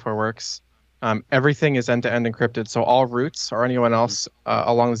the software works, everything is end-to-end encrypted. So all routes or anyone else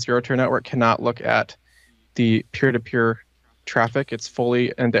along the zero-tier network cannot look at the peer-to-peer traffic. It's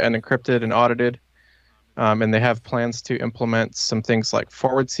fully end-to-end encrypted and audited. And they have plans to implement some things like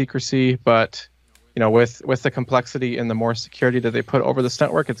forward secrecy, but with the complexity and the more security that they put over this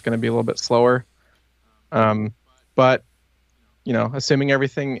network, it's going to be a little bit slower. But assuming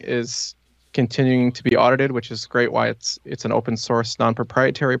everything is continuing to be audited, which is great, why it's an open source,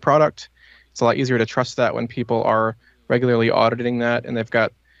 non-proprietary product. It's a lot easier to trust that when people are regularly auditing that, and they've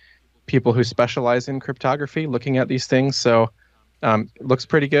got people who specialize in cryptography looking at these things. So it looks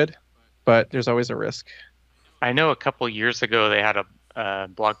pretty good, but there's always a risk. I know a couple years ago they had a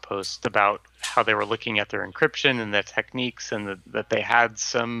blog post about how they were looking at their encryption and the techniques, and that they had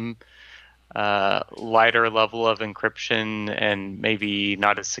some lighter level of encryption and maybe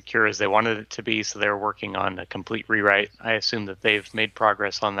not as secure as they wanted it to be. So they're working on a complete rewrite. I assume that they've made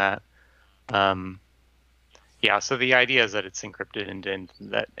progress on that. Yeah, so the idea is that it's encrypted and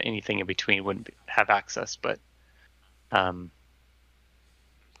that anything in between wouldn't have access, but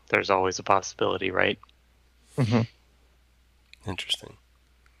there's always a possibility, right? Mm-hmm. Interesting.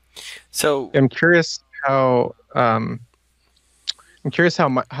 So I'm curious how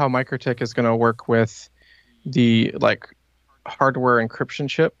MikroTik is going to work with the hardware encryption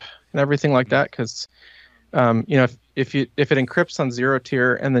chip and everything like that, because if it encrypts on zero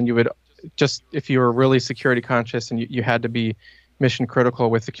tier, and then you would just, if you were really security conscious and you had to be mission critical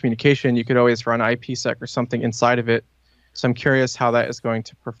with the communication, you could always run IPsec or something inside of it. So I'm curious how that is going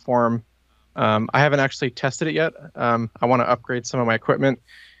to perform. I haven't actually tested it yet. I want to upgrade some of my equipment.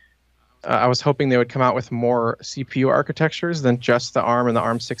 I was hoping they would come out with more CPU architectures than just the ARM and the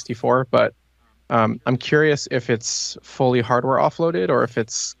ARM64, but I'm curious if it's fully hardware offloaded or if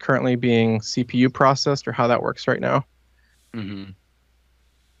it's currently being CPU processed, or how that works right now. Mm-hmm.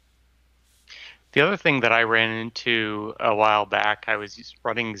 The other thing that I ran into a while back, I was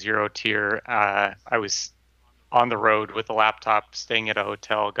running zero tier. I was on the road with a laptop, staying at a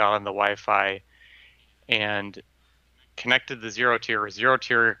hotel, got on the Wi-Fi, and connected the zero tier. Zero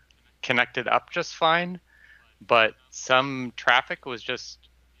tier connected up just fine, but some traffic was just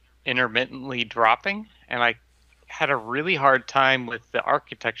intermittently dropping, and I had a really hard time with the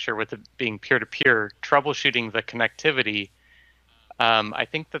architecture, with it being peer-to-peer, troubleshooting the connectivity. I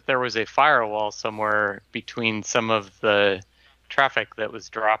think that there was a firewall somewhere between some of the traffic that was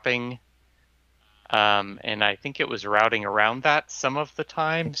dropping, and I think it was routing around that some of the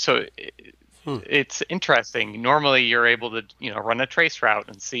time. So it's interesting. Normally you're able to run a trace route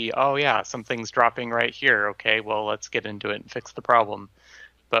and see, oh yeah, something's dropping right here. Okay, well, let's get into it and fix the problem.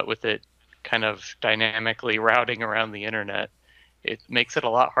 But with it kind of dynamically routing around the internet, it makes it a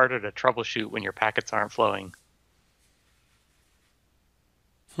lot harder to troubleshoot when your packets aren't flowing.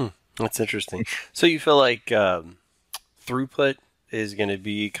 That's interesting. So you feel like throughput is going to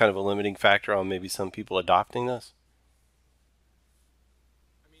be kind of a limiting factor on maybe some people adopting this?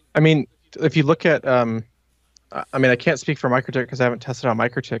 If you look at, I can't speak for MikroTik because I haven't tested on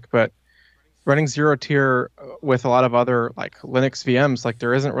MikroTik, but running zero tier with a lot of other Linux VMs,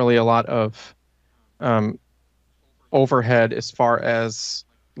 there isn't really a lot of overhead as far as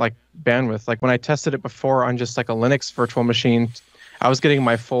bandwidth. When I tested it before on just a Linux virtual machine, I was getting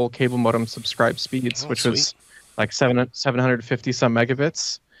my full cable modem subscribe speeds, which sweet. was 750 some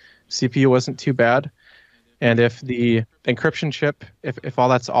megabits. CPU wasn't too bad. And if the encryption chip, if all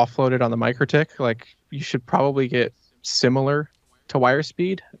that's offloaded on the MikroTik, you should probably get similar to wire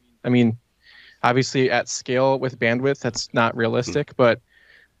speed. Obviously at scale with bandwidth, that's not realistic, but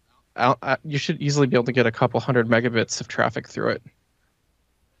you should easily be able to get a couple hundred megabits of traffic through it.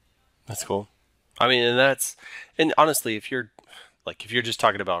 That's cool. And honestly, if you're Like if you're just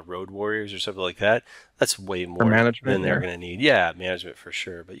talking about road warriors or something like that, that's way more management, than they're yeah. going to need. Yeah, management for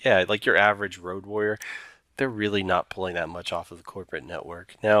sure. But yeah, like your average road warrior, they're really not pulling that much off of the corporate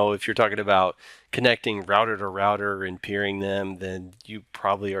network. Now, if you're talking about connecting router to router and peering them, then you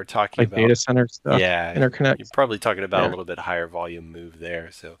probably are talking Like about data center stuff, yeah, interconnect. you're probably talking about a Yeah. little bit higher volume move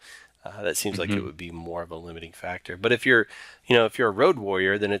there. So that seems like it Mhm. would be more of a limiting factor. But if you're, if you're a road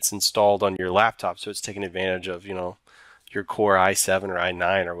warrior, then it's installed on your laptop, so it's taking advantage of, your Core i7 or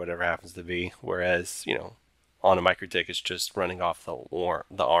i9 or whatever happens to be. Whereas, on a MikroTik, it's just running off the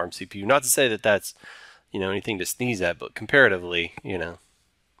ARM CPU. Not to say that that's, anything to sneeze at, but comparatively,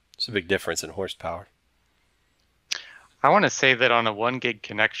 it's a big difference in horsepower. I want to say that on a 1 gig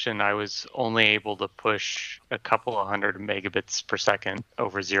connection, I was only able to push a couple of hundred megabits per second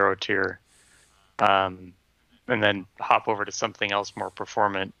over 0-tier, and then hop over to something else more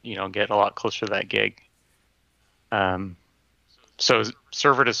performant, get a lot closer to that gig. So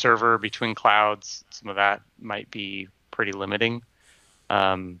server to server between clouds, some of that might be pretty limiting.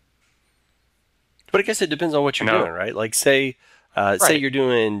 But I guess it depends on what you're doing, right? Like say Right. you're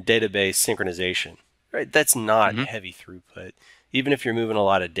doing database synchronization, right? That's not Mhm. heavy throughput. Even if you're moving a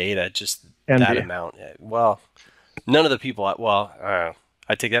lot of data, just Can that be. amount. Well, none of the people.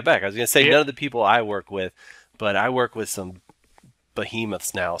 I take that back. I was going to say Yeah. none of the people I work with, but I work with some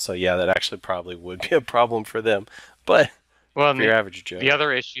behemoths now. So yeah, that actually probably would be a problem for them. But Well, for your average Joe, the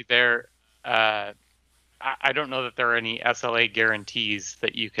other issue there, I don't know that there are any SLA guarantees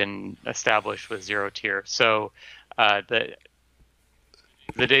that you can establish with 0-tier. So the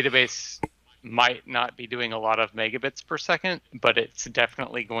database might not be doing a lot of megabits per second, but it's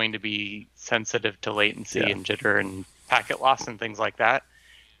definitely going to be sensitive to latency and jitter and packet loss and things like that.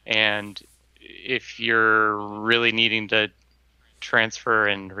 And if you're really needing to transfer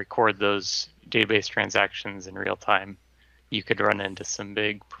and record those database transactions in real time, you could run into some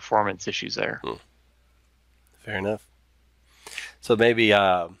big performance issues there. Fair enough. So maybe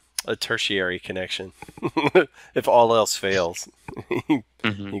a tertiary connection. If all else fails,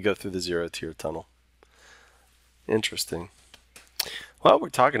 you go through the 0-tier tunnel. Interesting. Well, we're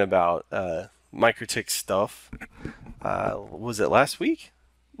talking about MikroTik stuff. Was it last week?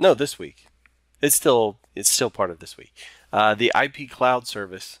 No, this week. It's still part of this week. The IP cloud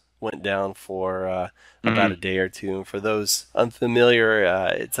service went down for about a day or two. And for those unfamiliar,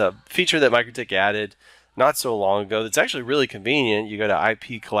 it's a feature that MikroTik added not so long ago. That's actually really convenient. You go to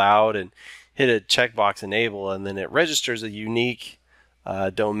IP cloud and hit a checkbox enable, and then it registers a unique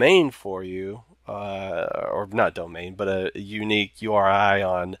domain for you, or not domain, but a unique URI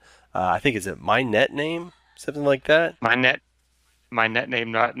on, I think, is it MyNetName? Something like that?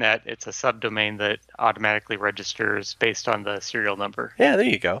 MyNetName.net, it's a subdomain that automatically registers based on the serial number. Yeah, there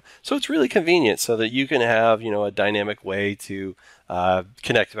you go. So it's really convenient so that you can have, a dynamic way to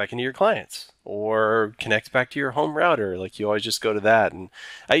connect back into your clients or connect back to your home router. Like you always just go to that. And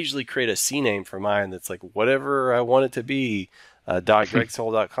I usually create a CNAME for mine that's like whatever I want it to be,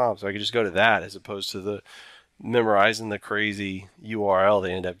 .gregsoul.com. So I can just go to that as opposed to the memorizing the crazy URL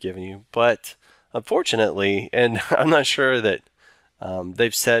they end up giving you. But unfortunately, and I'm not sure that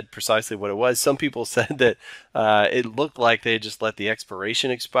they've said precisely what it was. Some people said that it looked like they just let the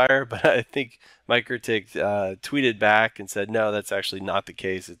expiration expire, but I think MikroTik tweeted back and said, no, that's actually not the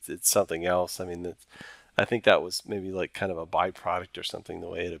case. It's something else. I mean, I think that was maybe like kind of a byproduct or something, the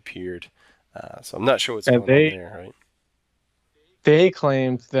way it appeared. So I'm not sure what's going on there, right? They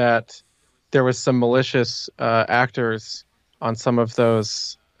claimed that there was some malicious actors on some of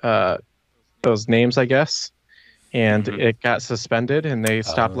those names, I guess. And it got suspended, and they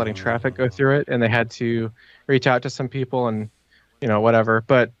stopped letting traffic go through it, and they had to reach out to some people and, whatever.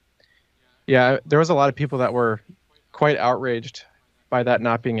 But yeah, there was a lot of people that were quite outraged by that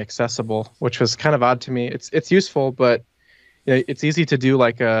not being accessible, which was kind of odd to me. It's useful, but it's easy to do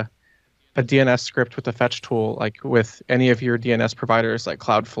like a DNS script with the fetch tool, like with any of your DNS providers, like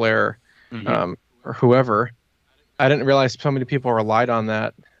Cloudflare or whoever. I didn't realize so many people relied on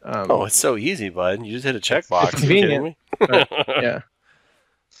that. It's so easy, bud. You just hit a checkbox. It's convenient. Yeah.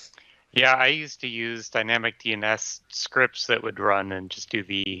 Yeah, I used to use dynamic DNS scripts that would run and just do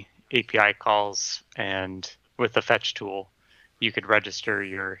the API calls, and with the fetch tool, you could register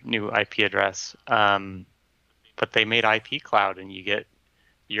your new IP address. But they made IP cloud, and you get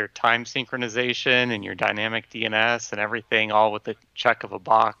your time synchronization and your dynamic DNS and everything all with the check of a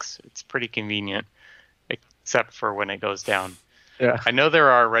box. It's pretty convenient, except for when it goes down. Yeah. I know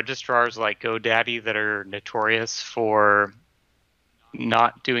there are registrars like GoDaddy that are notorious for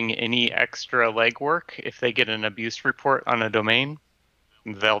not doing any extra legwork. If they get an abuse report on a domain,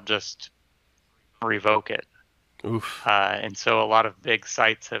 they'll just revoke it. Oof. And so a lot of big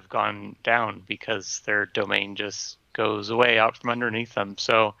sites have gone down because their domain just goes away out from underneath them.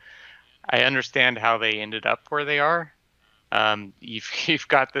 So I understand how they ended up where they are. You've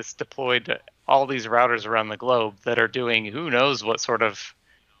got this deployed to all these routers around the globe that are doing who knows what sort of,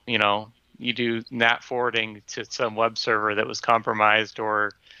 you do NAT forwarding to some web server that was compromised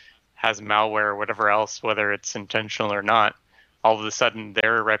or has malware or whatever else, whether it's intentional or not. All of a sudden,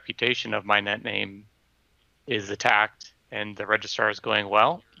 their reputation of my net name is attacked, and the registrar is going,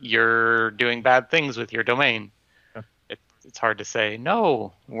 well, you're doing bad things with your domain. Yeah. It's hard to say,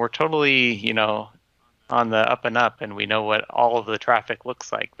 no, we're totally, on the up and up, and we know what all of the traffic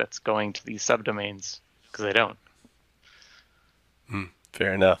looks like that's going to these subdomains, because they don't.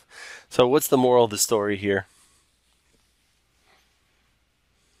 Fair enough. So what's the moral of the story here?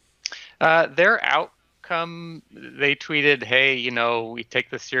 Their outcome, they tweeted, hey, we take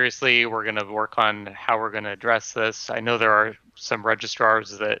this seriously. We're going to work on how we're going to address this. I know there are some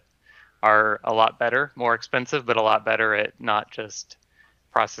registrars that are a lot better, more expensive, but a lot better at not just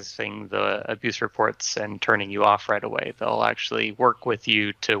processing the abuse reports and turning you off right away. They'll actually work with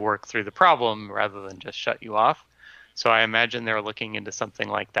you to work through the problem rather than just shut you off. So I imagine they're looking into something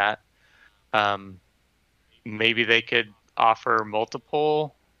like that. Maybe they could offer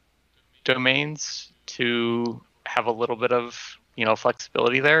multiple domains to have a little bit of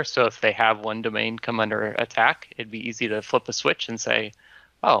flexibility there. So if they have one domain come under attack, it'd be easy to flip a switch and say,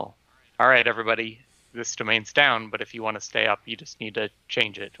 oh, all right, everybody, this domain's down, but if you want to stay up, you just need to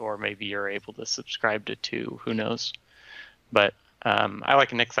change it, or maybe you're able to subscribe to two, who knows. But I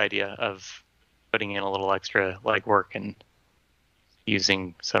like Nick's idea of putting in a little extra legwork and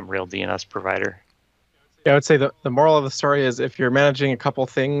using some real DNS provider. Yeah, I would say the moral of the story is if you're managing a couple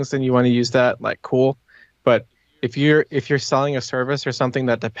things and you want to use that, like, cool. But if you're selling a service or something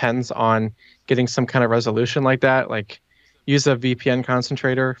that depends on getting some kind of resolution like that, like use a VPN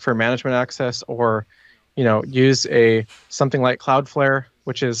concentrator for management access, or use something like Cloudflare,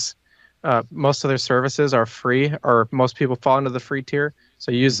 which is most of their services are free, or most people fall into the free tier.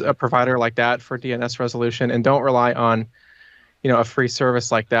 So use a provider like that for DNS resolution, and don't rely on a free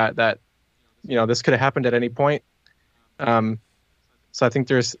service like that this could have happened at any point. So I think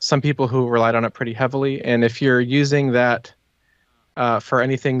there's some people who relied on it pretty heavily. And if you're using that for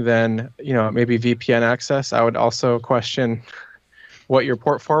anything, then, maybe VPN access, I would also question what you're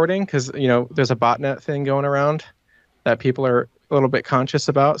port forwarding, because, there's a botnet thing going around that people are a little bit conscious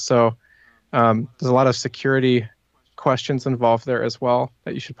about. So there's a lot of security questions involved there as well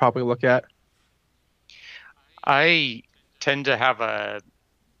that you should probably look at. I tend to have a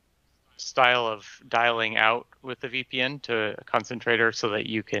style of dialing out with the VPN to a concentrator so that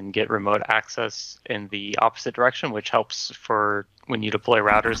you can get remote access in the opposite direction, which helps for when you deploy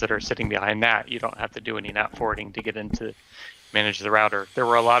routers that are sitting behind NAT. You don't have to do any NAT forwarding to get into manage the router. There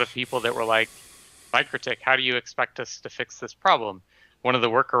were a lot of people that were like, MikroTik, how do you expect us to fix this problem? One of the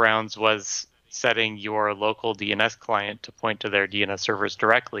workarounds was setting your local DNS client to point to their DNS servers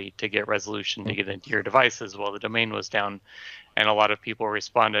directly to get resolution to get into your devices while the domain was down. And a lot of people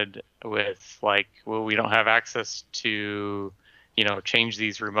responded with like, well, we don't have access to, change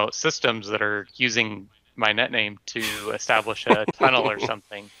these remote systems that are using my net name to establish a tunnel or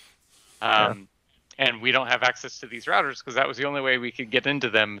something. And we don't have access to these routers because that was the only way we could get into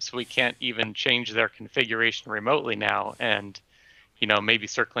them. So we can't even change their configuration remotely now. And, maybe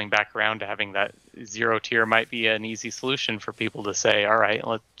circling back around to having that zero tier might be an easy solution for people to say, all right,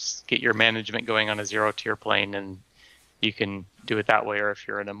 let's get your management going on a zero tier plane, and you can do it that way. Or if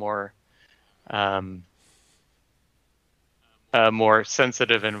you're in a more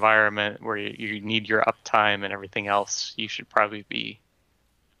sensitive environment where you need your uptime and everything else, you should probably be,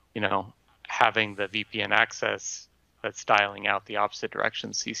 having the VPN access that's dialing out the opposite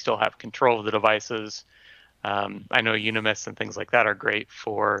direction, so you still have control of the devices. I know Unimis and things like that are great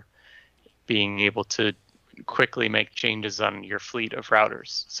for being able to quickly make changes on your fleet of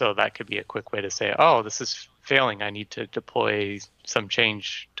routers. So that could be a quick way to say, oh, this is failing. I need to deploy some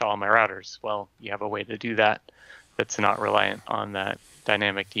change to all my routers. Well, you have a way to do that that's not reliant on that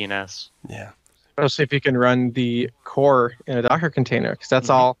dynamic DNS. Yeah. Especially if you can run the core in a Docker container, because that's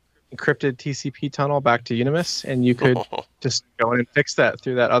all encrypted TCP tunnel back to Unimis, and you could just go in and fix that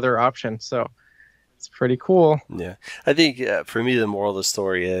through that other option. So it's pretty cool. Yeah. I think for me, the moral of the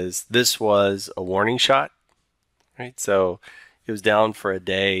story is this was a warning shot, right? So it was down for a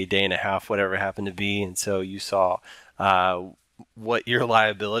day and a half, whatever it happened to be. And so you saw what your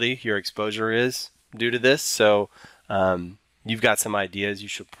liability, your exposure is due to this. So you've got some ideas. You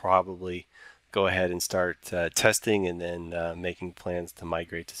should probably go ahead and start testing and then making plans to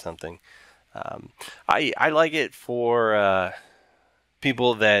migrate to something. I like it for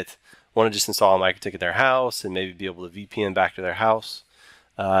people that want to just install a MikroTik at their house and maybe be able to VPN back to their house.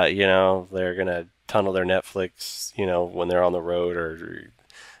 They're gonna tunnel their Netflix, when they're on the road or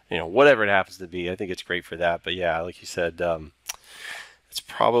whatever it happens to be. I think it's great for that. But yeah, like you said, it's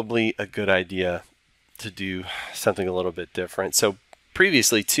probably a good idea to do something a little bit different. So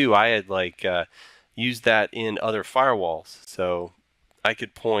previously too, I had used that in other firewalls. So I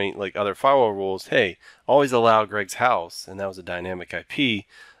could point other firewall rules. Hey, always allow Greg's house, and that was a dynamic IP.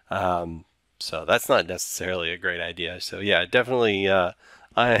 So that's not necessarily a great idea. So yeah, definitely.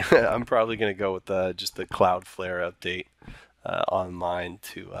 I'm probably going to go with just the Cloudflare update on mine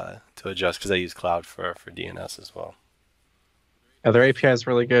to adjust, because I use Cloud for DNS as well. Yeah, their API is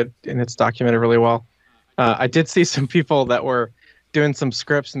really good and it's documented really well. I did see some people that were doing some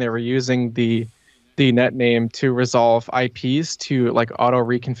scripts and they were using the net name to resolve IPs to auto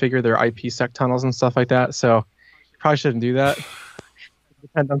reconfigure their IPsec tunnels and stuff like that. So you probably shouldn't do that.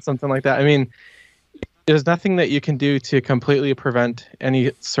 Depend on something like that. I mean, there's nothing that you can do to completely prevent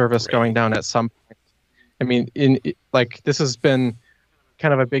any service going down at some point. I mean, this has been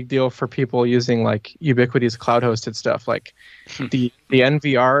kind of a big deal for people using Ubiquiti's cloud-hosted stuff. The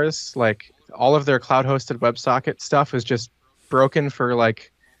NVRs, all of their cloud-hosted WebSocket stuff is just broken for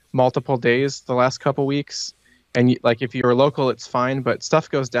multiple days the last couple weeks. And if you're local, it's fine, but stuff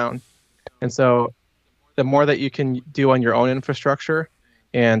goes down. And so the more that you can do on your own infrastructure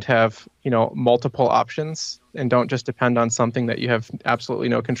and have multiple options and don't just depend on something that you have absolutely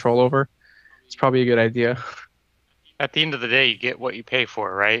no control over, it's probably a good idea. At the end of the day, you get what you pay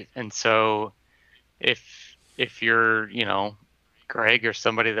for, right? And so if you're Greg or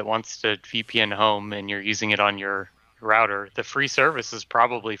somebody that wants to VPN home and you're using it on your router, the free service is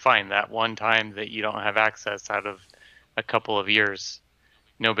probably fine. That one time that you don't have access out of a couple of years,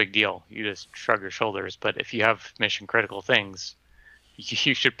 no big deal. You just shrug your shoulders. But if you have mission critical things,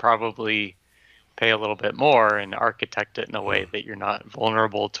 you should probably pay a little bit more and architect it in a way that you're not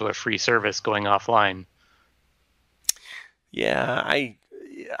vulnerable to a free service going offline. Yeah,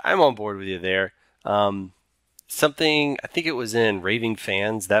 I'm on board with you there. Something, I think it was in Raving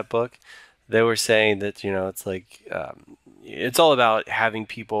Fans, that book, they were saying that, it's all about having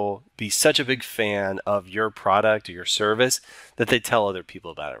people be such a big fan of your product or your service that they tell other people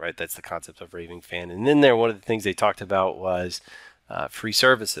about it, right? That's the concept of Raving Fan. And then one of the things they talked about was free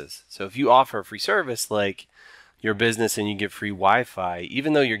services. So if you offer a free service like your business and you give free Wi-Fi,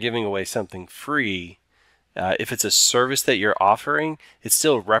 even though you're giving away something free, if it's a service that you're offering, it's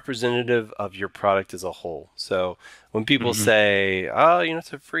still representative of your product as a whole. So when people say, oh,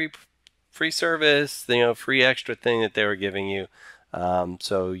 it's a free service, free extra thing that they were giving you,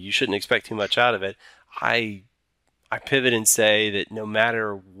 so you shouldn't expect too much out of it, I pivot and say that no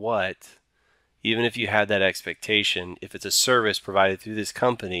matter what, even if you had that expectation, if it's a service provided through this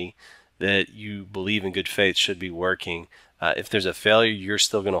company that you believe in good faith should be working, if there's a failure, you're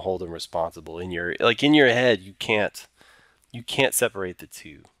still going to hold them responsible. In your head, you can't separate the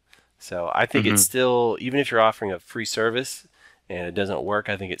two. So I think it's still, even if you're offering a free service and it doesn't work,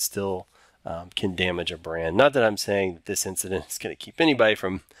 I think it still can damage a brand. Not that I'm saying that this incident is going to keep anybody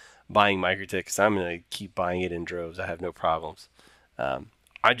from buying MikroTik, because I'm going to keep buying it in droves. I have no problems. I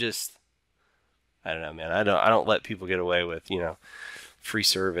don't know, man. I don't let people get away with, free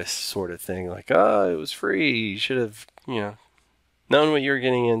service sort of thing. It was free. You should have, known what you were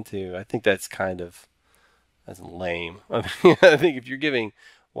getting into. I think that's that's lame. I think if you're giving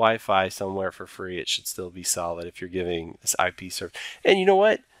Wi-Fi somewhere for free, it should still be solid. If you're giving this IP service, and you know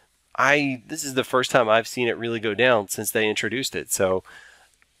what? This is the first time I've seen it really go down since they introduced it. So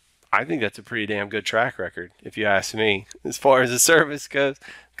I think that's a pretty damn good track record, if you ask me, as far as the service goes.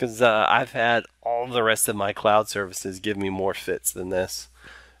 Because I've had all the rest of my cloud services give me more fits than this,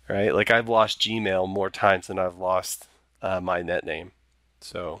 right? I've lost Gmail more times than I've lost my net name.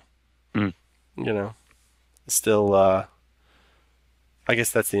 So, still, I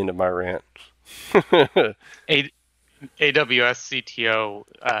guess that's the end of my rant. AWS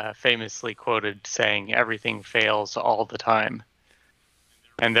CTO famously quoted saying everything fails all the time.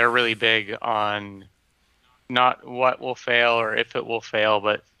 And they're really big on not what will fail or if it will fail,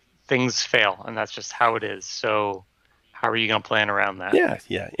 but things fail, and that's just how it is. So how are you going to plan around that?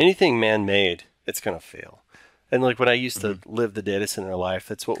 Yeah. Anything man-made, it's going to fail. And when I used to live the data center life,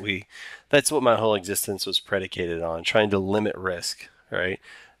 that's what my whole existence was predicated on, trying to limit risk, right?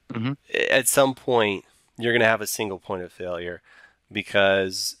 At some point, you're going to have a single point of failure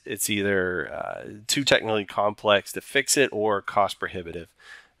because it's either too technically complex to fix it or cost prohibitive.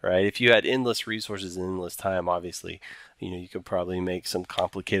 right? If you had endless resources and endless time, obviously, you could probably make some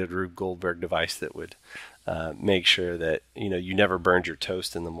complicated Rube Goldberg device that would make sure that you never burned your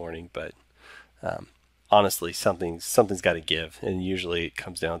toast in the morning. But honestly, something's got to give, and usually it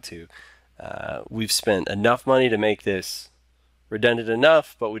comes down to we've spent enough money to make this redundant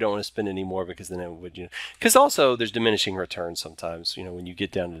enough, but we don't want to spend any more because then it would, because also there's diminishing returns sometimes, when you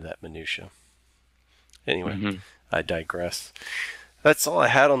get down to that minutia. Anyway, I digress. That's all I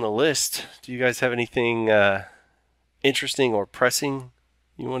had on the list. Do you guys have anything interesting or pressing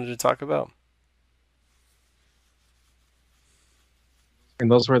you wanted to talk about?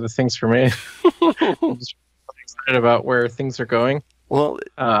 And those were the things for me. I'm just really excited about where things are going. Well,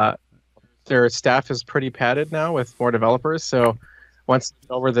 their staff is pretty padded now with more developers. So once it's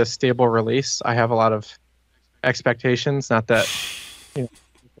over the stable release, I have a lot of expectations. Not that if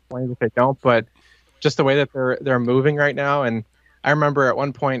they don't, but just the way that they're moving right now. And I remember at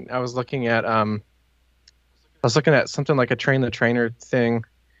one point I was looking at something like a train the trainer thing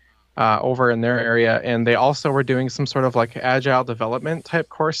over in their area, and they also were doing some sort of like agile development type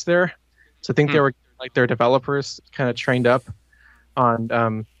course there. So I think they were like their developers kind of trained up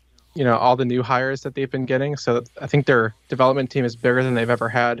on all the new hires that they've been getting. So I think their development team is bigger than they've ever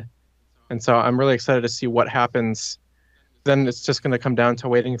had, and so I'm really excited to see what happens. Then it's just going to come down to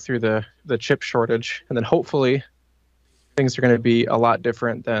waiting through the chip shortage, and then hopefully things are going to be a lot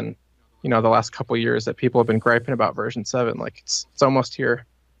different than the last couple of years that people have been griping about version 7. Like it's almost here.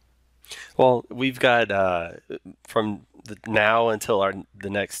 Well, we've got from now until the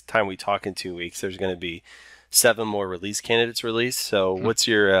next time we talk in 2 weeks, there's going to be 7 more release candidates released. So what's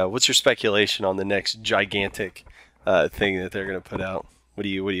your speculation on the next gigantic thing that they're going to put out? What are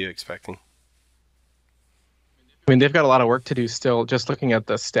you expecting? I mean, they've got a lot of work to do still, just looking at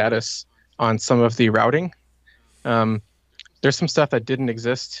the status on some of the routing. There's some stuff that didn't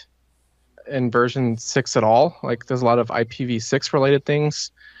exist in version 6 at all. Like there's a lot of IPv6 related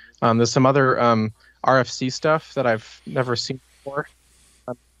things. There's some other RFC stuff that I've never seen before.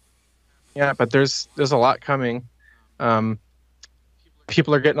 But there's a lot coming.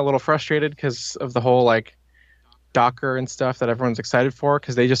 People are getting a little frustrated because of the whole like Docker and stuff that everyone's excited for,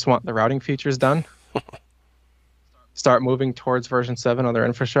 because they just want the routing features done. Start moving towards version 7 on their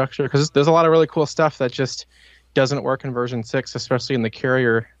infrastructure, because there's a lot of really cool stuff that just doesn't work in version 6, especially in the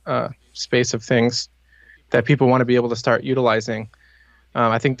carrier space of things that people want to be able to start utilizing.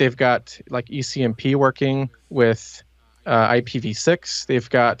 I think they've got like ECMP working with IPv6. They've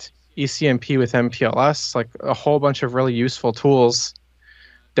got ECMP with MPLS, like a whole bunch of really useful tools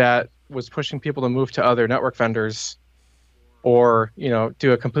that was pushing people to move to other network vendors or,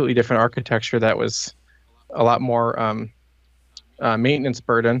 do a completely different architecture that was a lot more maintenance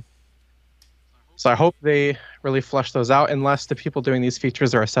burden. So I hope they really flesh those out, unless the people doing these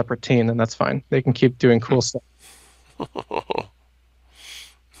features are a separate team, then that's fine. They can keep doing cool stuff.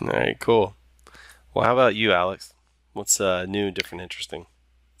 All right, cool. Well, how about you, Alex? What's new, different, interesting?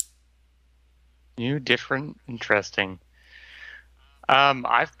 New, different, interesting.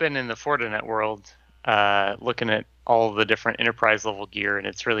 I've been in the Fortinet world looking at all the different enterprise level gear, and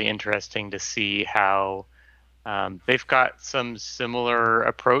it's really interesting to see how they've got some similar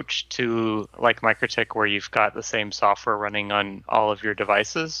approach to like Microtik, where you've got the same software running on all of your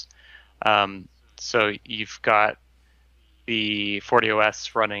devices. So you've got the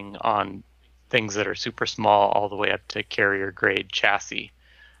FortiOS running on things that are super small all the way up to carrier grade chassis.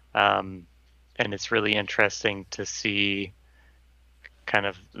 And it's really interesting to see kind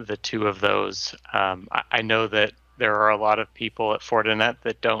of the two of those. I know that there are a lot of people at Fortinet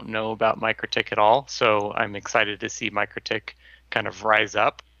that don't know about Microtik at all, so I'm excited to see Microtik kind of rise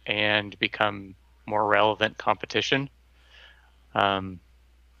up and become more relevant competition.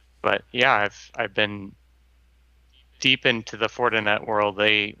 But yeah, I've been deep into the Fortinet world.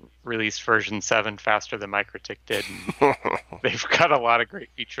 They released version 7 faster than Microtik did. And they've got a lot of great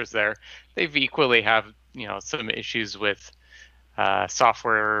features there. They've equally have some issues with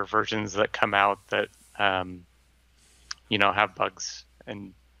software versions that come out that have bugs,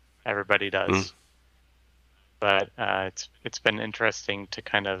 and everybody does. But it's been interesting to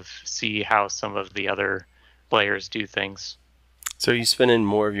kind of see how some of the other players do things. So are you spending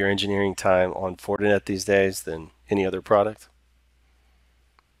more of your engineering time on Fortinet these days than any other product?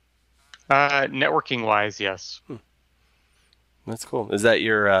 Networking wise, yes. That's cool. Is that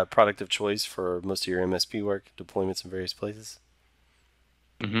your product of choice for most of your MSP work, deployments in various places?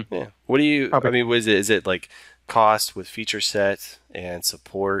 Mm-hmm. Yeah. What do you? I mean, what is it? Is it like cost with feature set and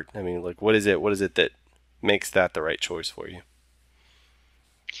support? I mean, like what is it? What is it that makes that the right choice for you?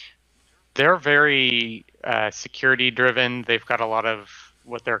 They're very security driven. They've got a lot of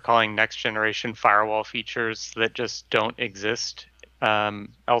what they're calling next generation firewall features that just don't exist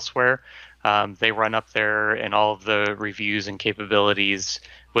elsewhere. They run up there in all of the reviews and capabilities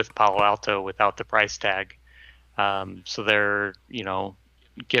with Palo Alto without the price tag. So they're,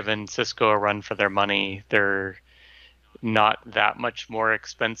 giving Cisco a run for their money. They're not that much more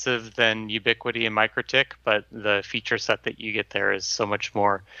expensive than Ubiquiti and MikroTik, but the feature set that you get there is so much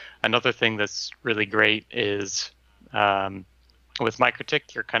more. Another thing that's really great is with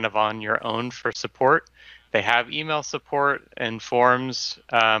MikroTik, you're kind of on your own for support. They have email support and forums,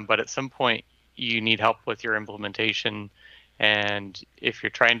 but at some point you need help with your implementation. And if you're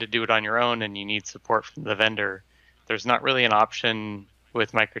trying to do it on your own and you need support from the vendor, there's not really an option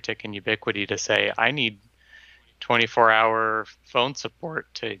with MikroTik and Ubiquiti to say, I need 24-hour phone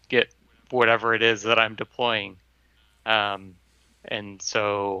support to get whatever it is that I'm deploying. And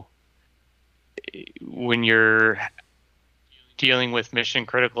so when you're dealing with mission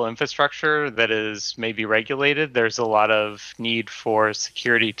critical infrastructure that is maybe regulated, there's a lot of need for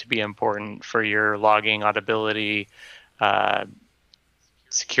security to be important for your logging, auditability,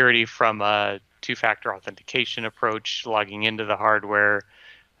 security from a two-factor authentication approach, logging into the hardware,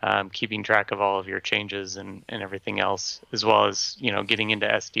 keeping track of all of your changes and everything else, as well as, getting into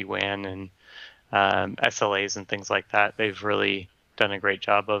SD-WAN and SLAs and things like that. They've really done a great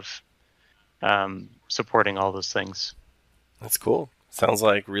job of supporting all those things. That's cool. Sounds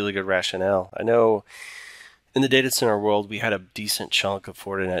like really good rationale. I know in the data center world, we had a decent chunk of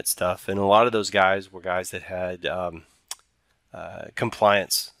Fortinet stuff, and a lot of those guys were guys that had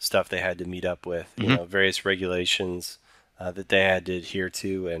compliance stuff they had to meet up with, various regulations that they had to adhere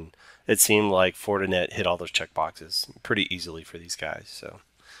to, and it seemed like Fortinet hit all those check boxes pretty easily for these guys. So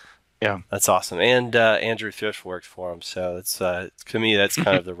yeah, that's awesome. And Andrew Thrift worked for them, so it's to me that's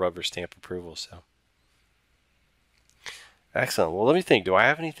kind of the rubber stamp approval. So excellent. Well, let me think. Do I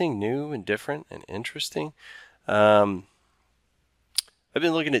have anything new and different and interesting? I've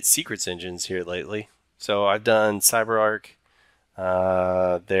been looking at secrets engines here lately. So I've done CyberArk,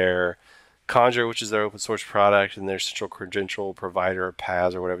 their Conjur, which is their open source product, and their central credential provider,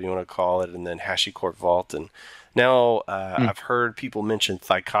 PAS, or whatever you want to call it, and then HashiCorp Vault. And now I've heard people mention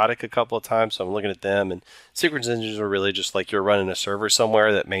Thycotic a couple of times, so I'm looking at them. And secrets engines are really just like you're running a server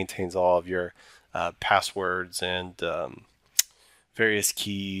somewhere that maintains all of your passwords and various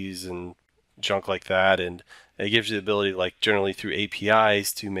keys and junk like that, and it gives you the ability, like generally through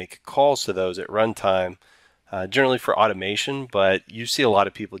APIs, to make calls to those at runtime, generally for automation, but you see a lot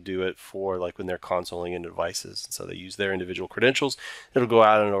of people do it for like when they're consoling into devices. So they use their individual credentials. It'll go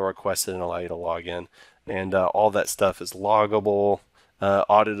out and it'll request it and allow you to log in, and all that stuff is loggable,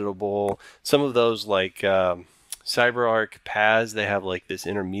 auditable. Some of those like CyberArk, PAS, they have like this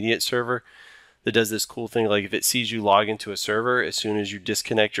intermediate server that does this cool thing. Like if it sees you log into a server, as soon as you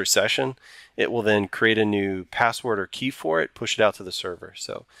disconnect your session, it will then create a new password or key for it, push it out to the server.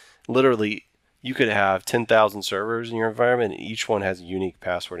 So literally you could have 10,000 servers in your environment, and each one has a unique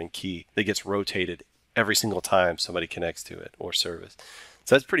password and key that gets rotated every single time somebody connects to it or service.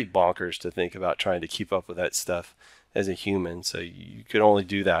 So that's pretty bonkers to think about trying to keep up with that stuff as a human. So you could only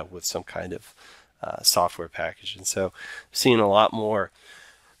do that with some kind of software package. And so seeing a lot more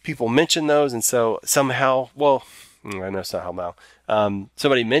people mention those, and so somehow, well, I know somehow,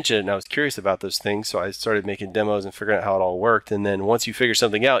 somebody mentioned it, and I was curious about those things, so I started making demos and figuring out how it all worked. And then once you figure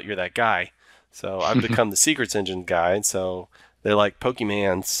something out, you're that guy. So I've become the secrets engine guy, and so they're like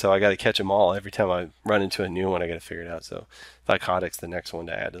Pokemans, so I got to catch them all. Every time I run into a new one, I got to figure it out. So Thycotic's the next one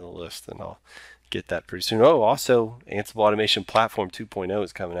to add to the list, and I'll get that pretty soon. Oh, also Ansible Automation Platform 2.0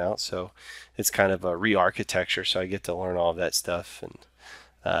 is coming out, so it's kind of a re-architecture, so I get to learn all of that stuff, and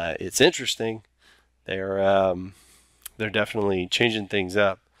it's interesting. They're definitely changing things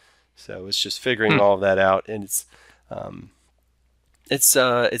up, so it's just figuring all of that out, and it's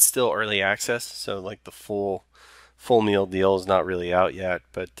still early access, so like the full meal deal is not really out yet,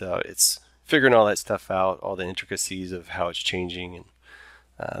 but it's figuring all that stuff out, all the intricacies of how it's changing,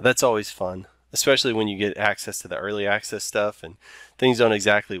 and that's always fun, especially when you get access to the early access stuff and things don't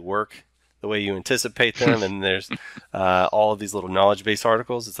exactly work the way you anticipate them, and there's all of these little knowledge base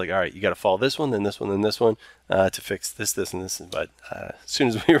articles. It's like, all right, you got to follow this one, then this one, then this one to fix this, and this. But as soon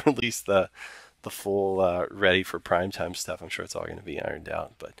as we release the full ready for primetime stuff, I'm sure it's all going to be ironed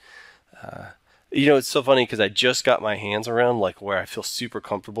out. But it's so funny because I just got my hands around like where I feel super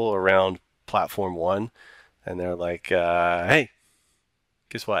comfortable around Platform 1, and they're like, hey,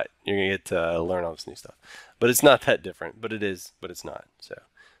 guess what? You're going to get to learn all this new stuff. But it's not that different, but it is, but it's not. So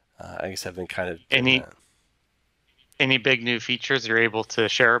I guess I've been kind of any big new features you're able to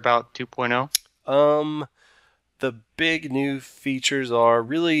share about 2.0? the big new features are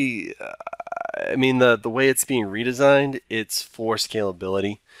really, I mean, the way it's being redesigned, it's for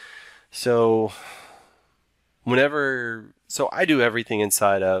scalability. So so I do everything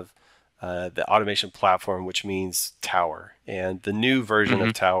inside of the automation platform, which means Tower. And the new version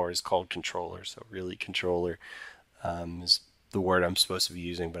of Tower is called Controller. So really Controller is the word I'm supposed to be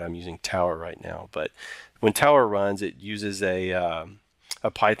using, but I'm using Tower right now. But when Tower runs, it uses a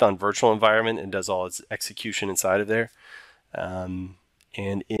Python virtual environment and does all its execution inside of there. And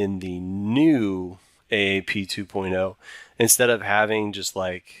in the new AAP 2.0, instead of having just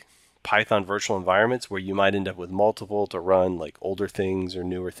like Python virtual environments where you might end up with multiple to run like older things or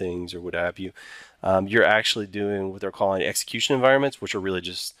newer things or what have you, you're actually doing what they're calling execution environments, which are really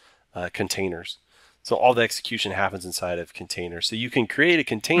just containers. So all the execution happens inside of containers. So you can create a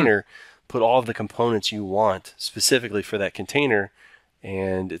container, put all of the components you want specifically for that container,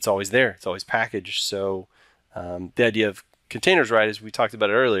 and it's always there. It's always packaged. So the idea of containers, right, as we talked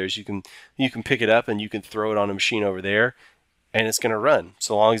about it earlier, is you can pick it up and you can throw it on a machine over there, and it's going to run.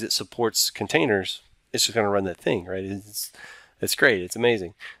 So long as it supports containers, it's just going to run that thing, right? It's great. It's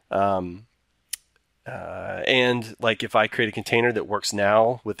amazing. And like if I create a container that works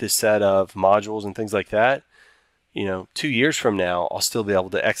now with this set of modules and things like that, 2 years from now, I'll still be able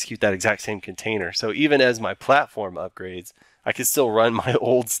to execute that exact same container. So even as my platform upgrades, I can still run my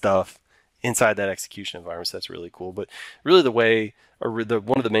old stuff inside that execution environment. So that's really cool. But really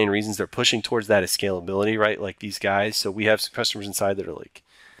one of the main reasons they're pushing towards that is scalability, right? Like these guys. So we have some customers inside that are like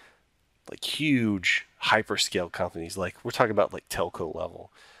huge hyperscale companies. Like we're talking about like telco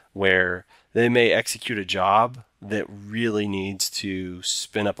level, where they may execute a job that really needs to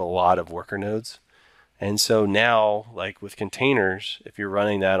spin up a lot of worker nodes. And so now, like with containers, if you're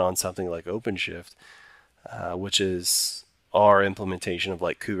running that on something like OpenShift, which is our implementation of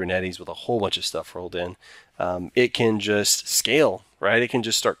like Kubernetes with a whole bunch of stuff rolled in, it can just scale, right? It can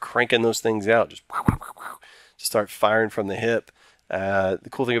just start cranking those things out, just start firing from the hip. The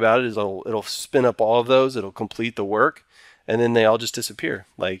cool thing about it is it'll spin up all of those, it'll complete the work, and then they all just disappear,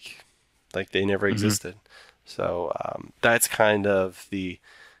 like they never existed. So that's kind of the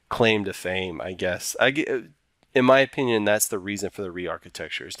claim to fame, I guess. In my opinion, that's the reason for the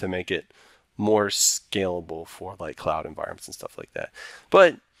re-architecture, is to make it more scalable for like cloud environments and stuff like that.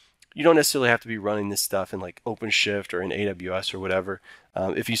 But you don't necessarily have to be running this stuff in like OpenShift or in AWS or whatever.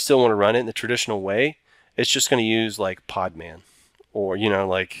 If you still want to run it in the traditional way, it's just going to use like Podman, or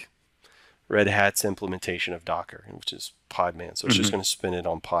like Red Hat's implementation of Docker, which is Podman. So it's just going to spin it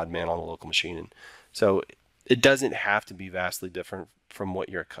on Podman on the local machine. And so it doesn't have to be vastly different from what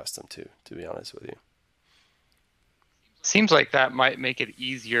you're accustomed to be honest with you. Seems like that might make it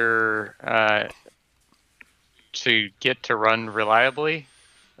easier to get to run reliably.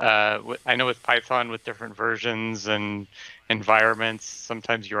 I know with Python, with different versions and environments,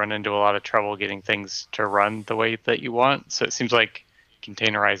 sometimes you run into a lot of trouble getting things to run the way that you want. So it seems like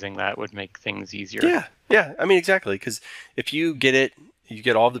containerizing that would make things easier. Yeah. I mean, exactly. Because if you get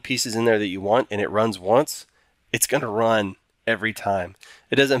all the pieces in there that you want, and it runs once, it's going to run every time.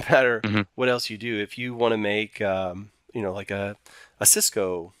 It doesn't matter what else you do. If you want to make, like a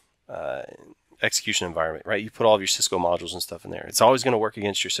Cisco execution environment, right? You put all of your Cisco modules and stuff in there. It's always going to work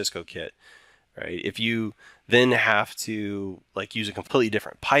against your Cisco kit, right? If you then have to like use a completely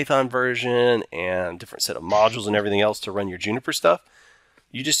different Python version and different set of modules and everything else to run your Juniper stuff,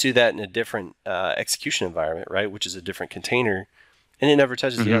 you just do that in a different execution environment, right? Which is a different container, and it never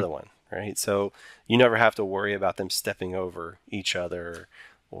touches the other one, right? So you never have to worry about them stepping over each other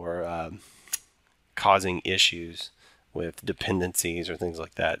or causing issues with dependencies or things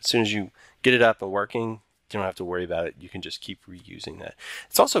like that. As soon as you get it up and working, you don't have to worry about it. You can just keep reusing that.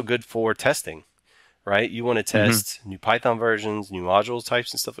 It's also good for testing, right? You want to test new Python versions, new module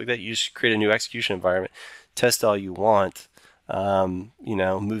types and stuff like that. You just create a new execution environment, test all you want,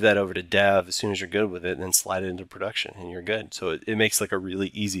 move that over to dev as soon as you're good with it, and then slide it into production and you're good. So it makes like a really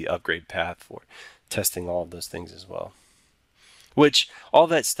easy upgrade path for testing all of those things as well. Which all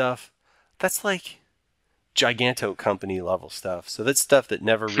that stuff, that's like giganto company level stuff. So that's stuff that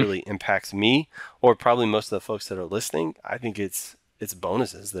never really impacts me or probably most of the folks that are listening. I think it's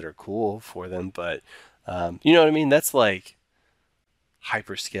bonuses that are cool for them, but you know what I mean? That's like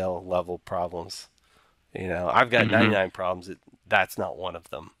hyperscale level problems. I've got 99 problems. That's not one of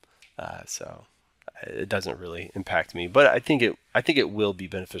them. So it doesn't really impact me, but I think it will be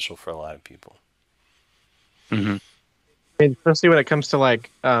beneficial for a lot of people. Especially when it comes to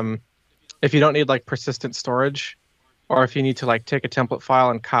like, if you don't need like persistent storage, or if you need to like take a template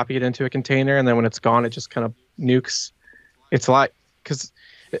file and copy it into a container, and then when it's gone, it just kind of nukes. It's like, because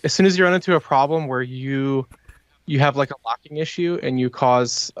as soon as you run into a problem where you you have like a locking issue and you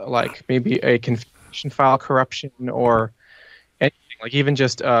cause like maybe a configuration file corruption or anything, like even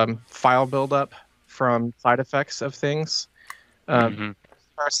just file buildup from side effects of things. It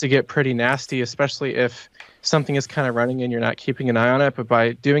starts to get pretty nasty, especially if something is kind of running and you're not keeping an eye on it. But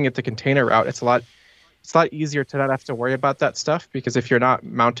by doing it the container route, it's a lot easier to not have to worry about that stuff, because if you're not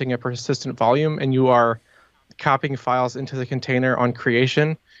mounting a persistent volume and you are copying files into the container on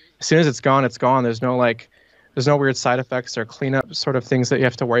creation, as soon as it's gone, it's gone. There's no weird side effects or cleanup sort of things that you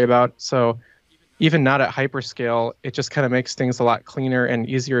have to worry about. So even not at hyperscale, it just kind of makes things a lot cleaner and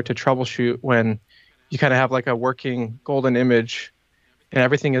easier to troubleshoot when you kind of have like a working golden image and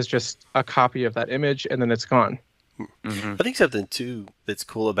everything is just a copy of that image and then it's gone. I think something too that's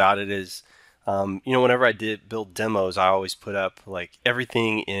cool about it is, whenever I build demos, I always put up like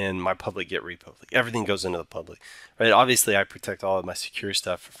everything in my public Git repo. Like everything goes into the public, right? Obviously, I protect all of my secure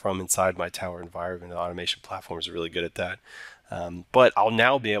stuff from inside my Tower environment. The automation platforms are really good at that. But I'll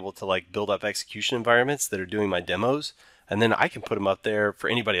now be able to like build up execution environments that are doing my demos, and then I can put them up there for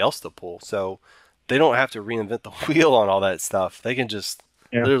anybody else to pull. So they don't have to reinvent the wheel on all that stuff. They can just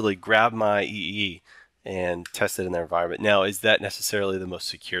literally grab my EE and test it in their environment. Now, is that necessarily the most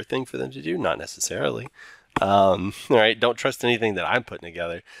secure thing for them to do? Not necessarily. All right, don't trust anything that I'm putting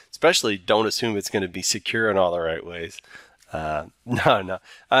together. Especially don't assume it's going to be secure in all the right ways. No.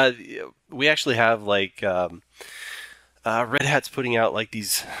 We actually have like Red Hat's putting out like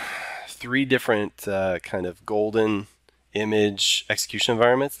these 3 different kind of golden image execution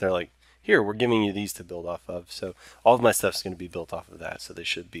environments. They're like, here, we're giving you these to build off of. So all of my stuff's going to be built off of that. So they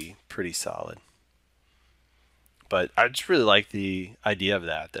should be pretty solid. But I just really like the idea of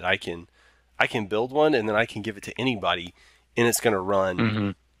that I can build one and then I can give it to anybody and it's going to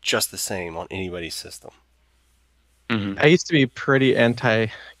run just the same on anybody's system. I used to be pretty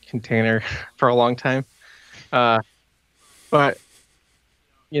anti-container for a long time. But,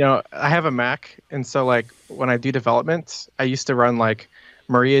 I have a Mac. And so like when I do development, I used to run like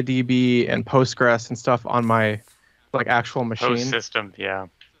MariaDB and Postgres and stuff on my like actual machine. Host system, yeah.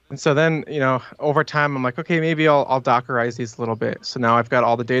 And so then, over time, I'm like, okay, maybe I'll Dockerize these a little bit. So now I've got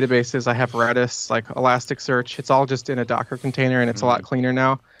all the databases. I have Redis, like Elasticsearch. It's all just in a Docker container, and it's a lot cleaner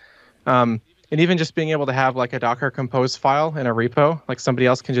now. And even just being able to have like a Docker Compose file in a repo, like somebody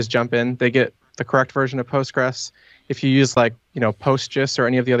else can just jump in. They get the correct version of Postgres. If you use like, PostGIS or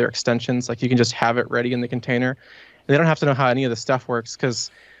any of the other extensions, like you can just have it ready in the container. And they don't have to know how any of the stuff works because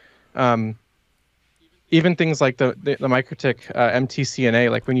even things like the MikroTik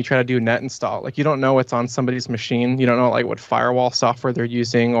MTCNA, like when you try to do net install, like you don't know what's on somebody's machine. You don't know like what firewall software they're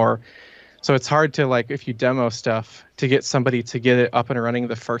using, so it's hard to like if you demo stuff to get somebody to get it up and running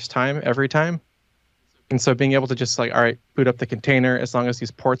the first time every time. And so being able to just like, all right, boot up the container as long as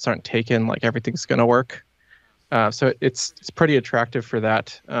these ports aren't taken, like everything's going to work. So it's pretty attractive for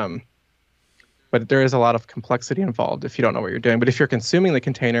that. But there is a lot of complexity involved if you don't know what you're doing. But if you're consuming the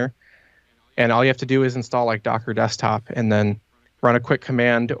container, and all you have to do is install like Docker Desktop and then run a quick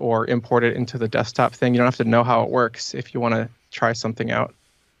command or import it into the desktop thing. You don't have to know how it works if you want to try something out.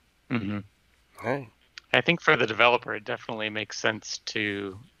 Hey. I think for the developer, it definitely makes sense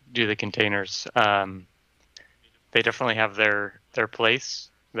to do the containers. They definitely have their place.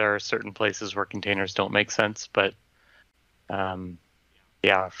 There are certain places where containers don't make sense, but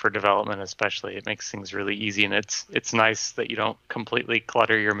for development especially, it makes things really easy, and it's nice that you don't completely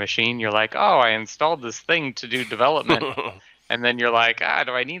clutter your machine. You're like, oh, I installed this thing to do development, and then you're like,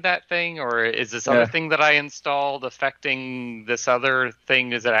 do I need that thing, or is this other thing that I installed affecting this other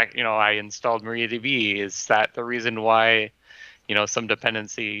thing? Is it, I installed MariaDB? Is that the reason why, some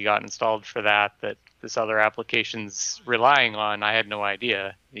dependency got installed for that this other application's relying on? I had no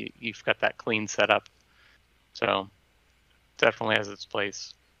idea. You've got that clean setup, so definitely has its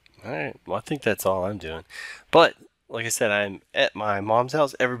place. All right. Well, I think that's all I'm doing. But like I said, I'm at my mom's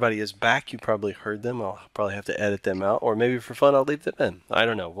house. Everybody is back. You probably heard them. I'll probably have to edit them out, or maybe for fun, I'll leave them in. I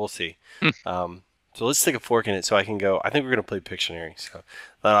don't know. We'll see. So let's stick a fork in it so I can go. I think we're going to play Pictionary, so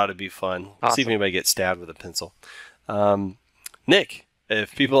that ought to be fun. Awesome. See if anybody gets stabbed with a pencil. Nick,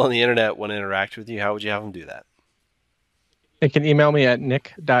 if people on the internet want to interact with you, how would you have them do that? They can email me at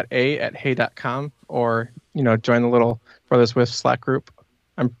nick.a@hey.com or, join the little Brothers Wisp Slack group.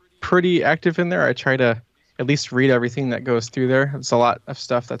 I'm pretty active in there. I try to at least read everything that goes through there. There's a lot of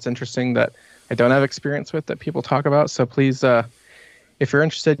stuff that's interesting that I don't have experience with that people talk about. So please, if you're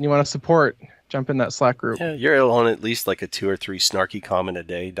interested and you want to support, jump in that Slack group. Yeah, you're on at least like a 2 or 3 snarky comment a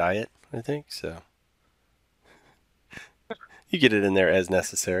day diet, I think. So you get it in there as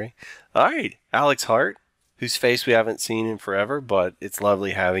necessary. All right, Alex Hart, whose face we haven't seen in forever, but it's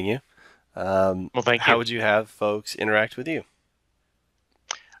lovely having you. Well, thank you. How would you have folks interact with you?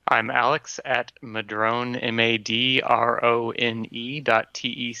 I'm Alex at Madrone, MADRONE.TECH.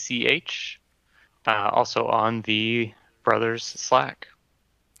 Also on the Brothers Slack.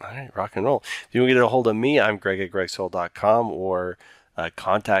 All right, rock and roll. If you want to get a hold of me, I'm Greg at gregsoul.com, or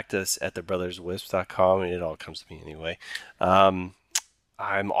contact us at thebrotherswisp.com, and it all comes to me anyway. I'm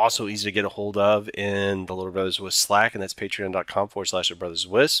also easy to get a hold of in the Little Brothers Wisp Slack, and that's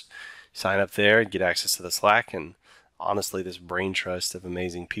patreon.com/thebrotherswisp. Sign up there and get access to the Slack, and honestly, this brain trust of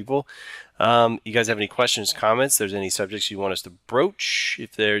amazing people. You guys have any questions, comments? There's any subjects you want us to broach?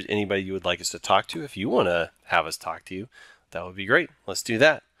 If there's anybody you would like us to talk to, if you want to have us talk to you, that would be great. Let's do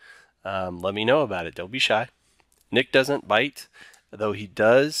that. Let me know about it. Don't be shy. Nick doesn't bite, though he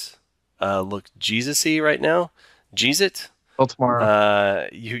does look Jesus-y right now. Jesus. Till tomorrow.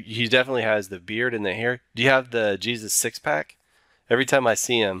 He definitely has the beard and the hair. Do you have the Jesus six-pack? Every time I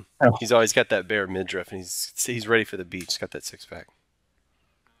see him, he's always got that bare midriff, and he's ready for the beach. He's got that six-pack.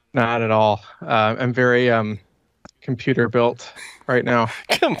 Not at all. I'm very computer built right now.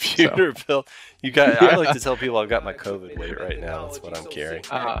 Computer built. You got. I like to tell people I've got my COVID weight right now. That's what I'm carrying.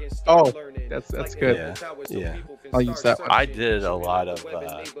 That's good. Yeah. I'll use that one. I did a lot of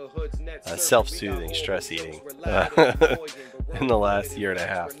self-soothing stress eating in the last year and a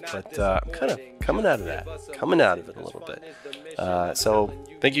half, but I'm kind of coming out of that. Coming out of it a little bit. So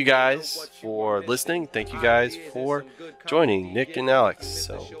thank you guys for listening. Thank you guys for joining Nick and Alex.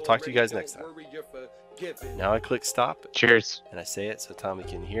 So talk to you guys next time. Now I click stop. Cheers. And I say it so Tommy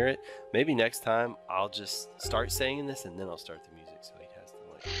can hear it. Maybe next time I'll just start saying this and then I'll start the music so he has to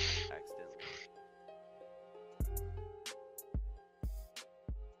accidentally.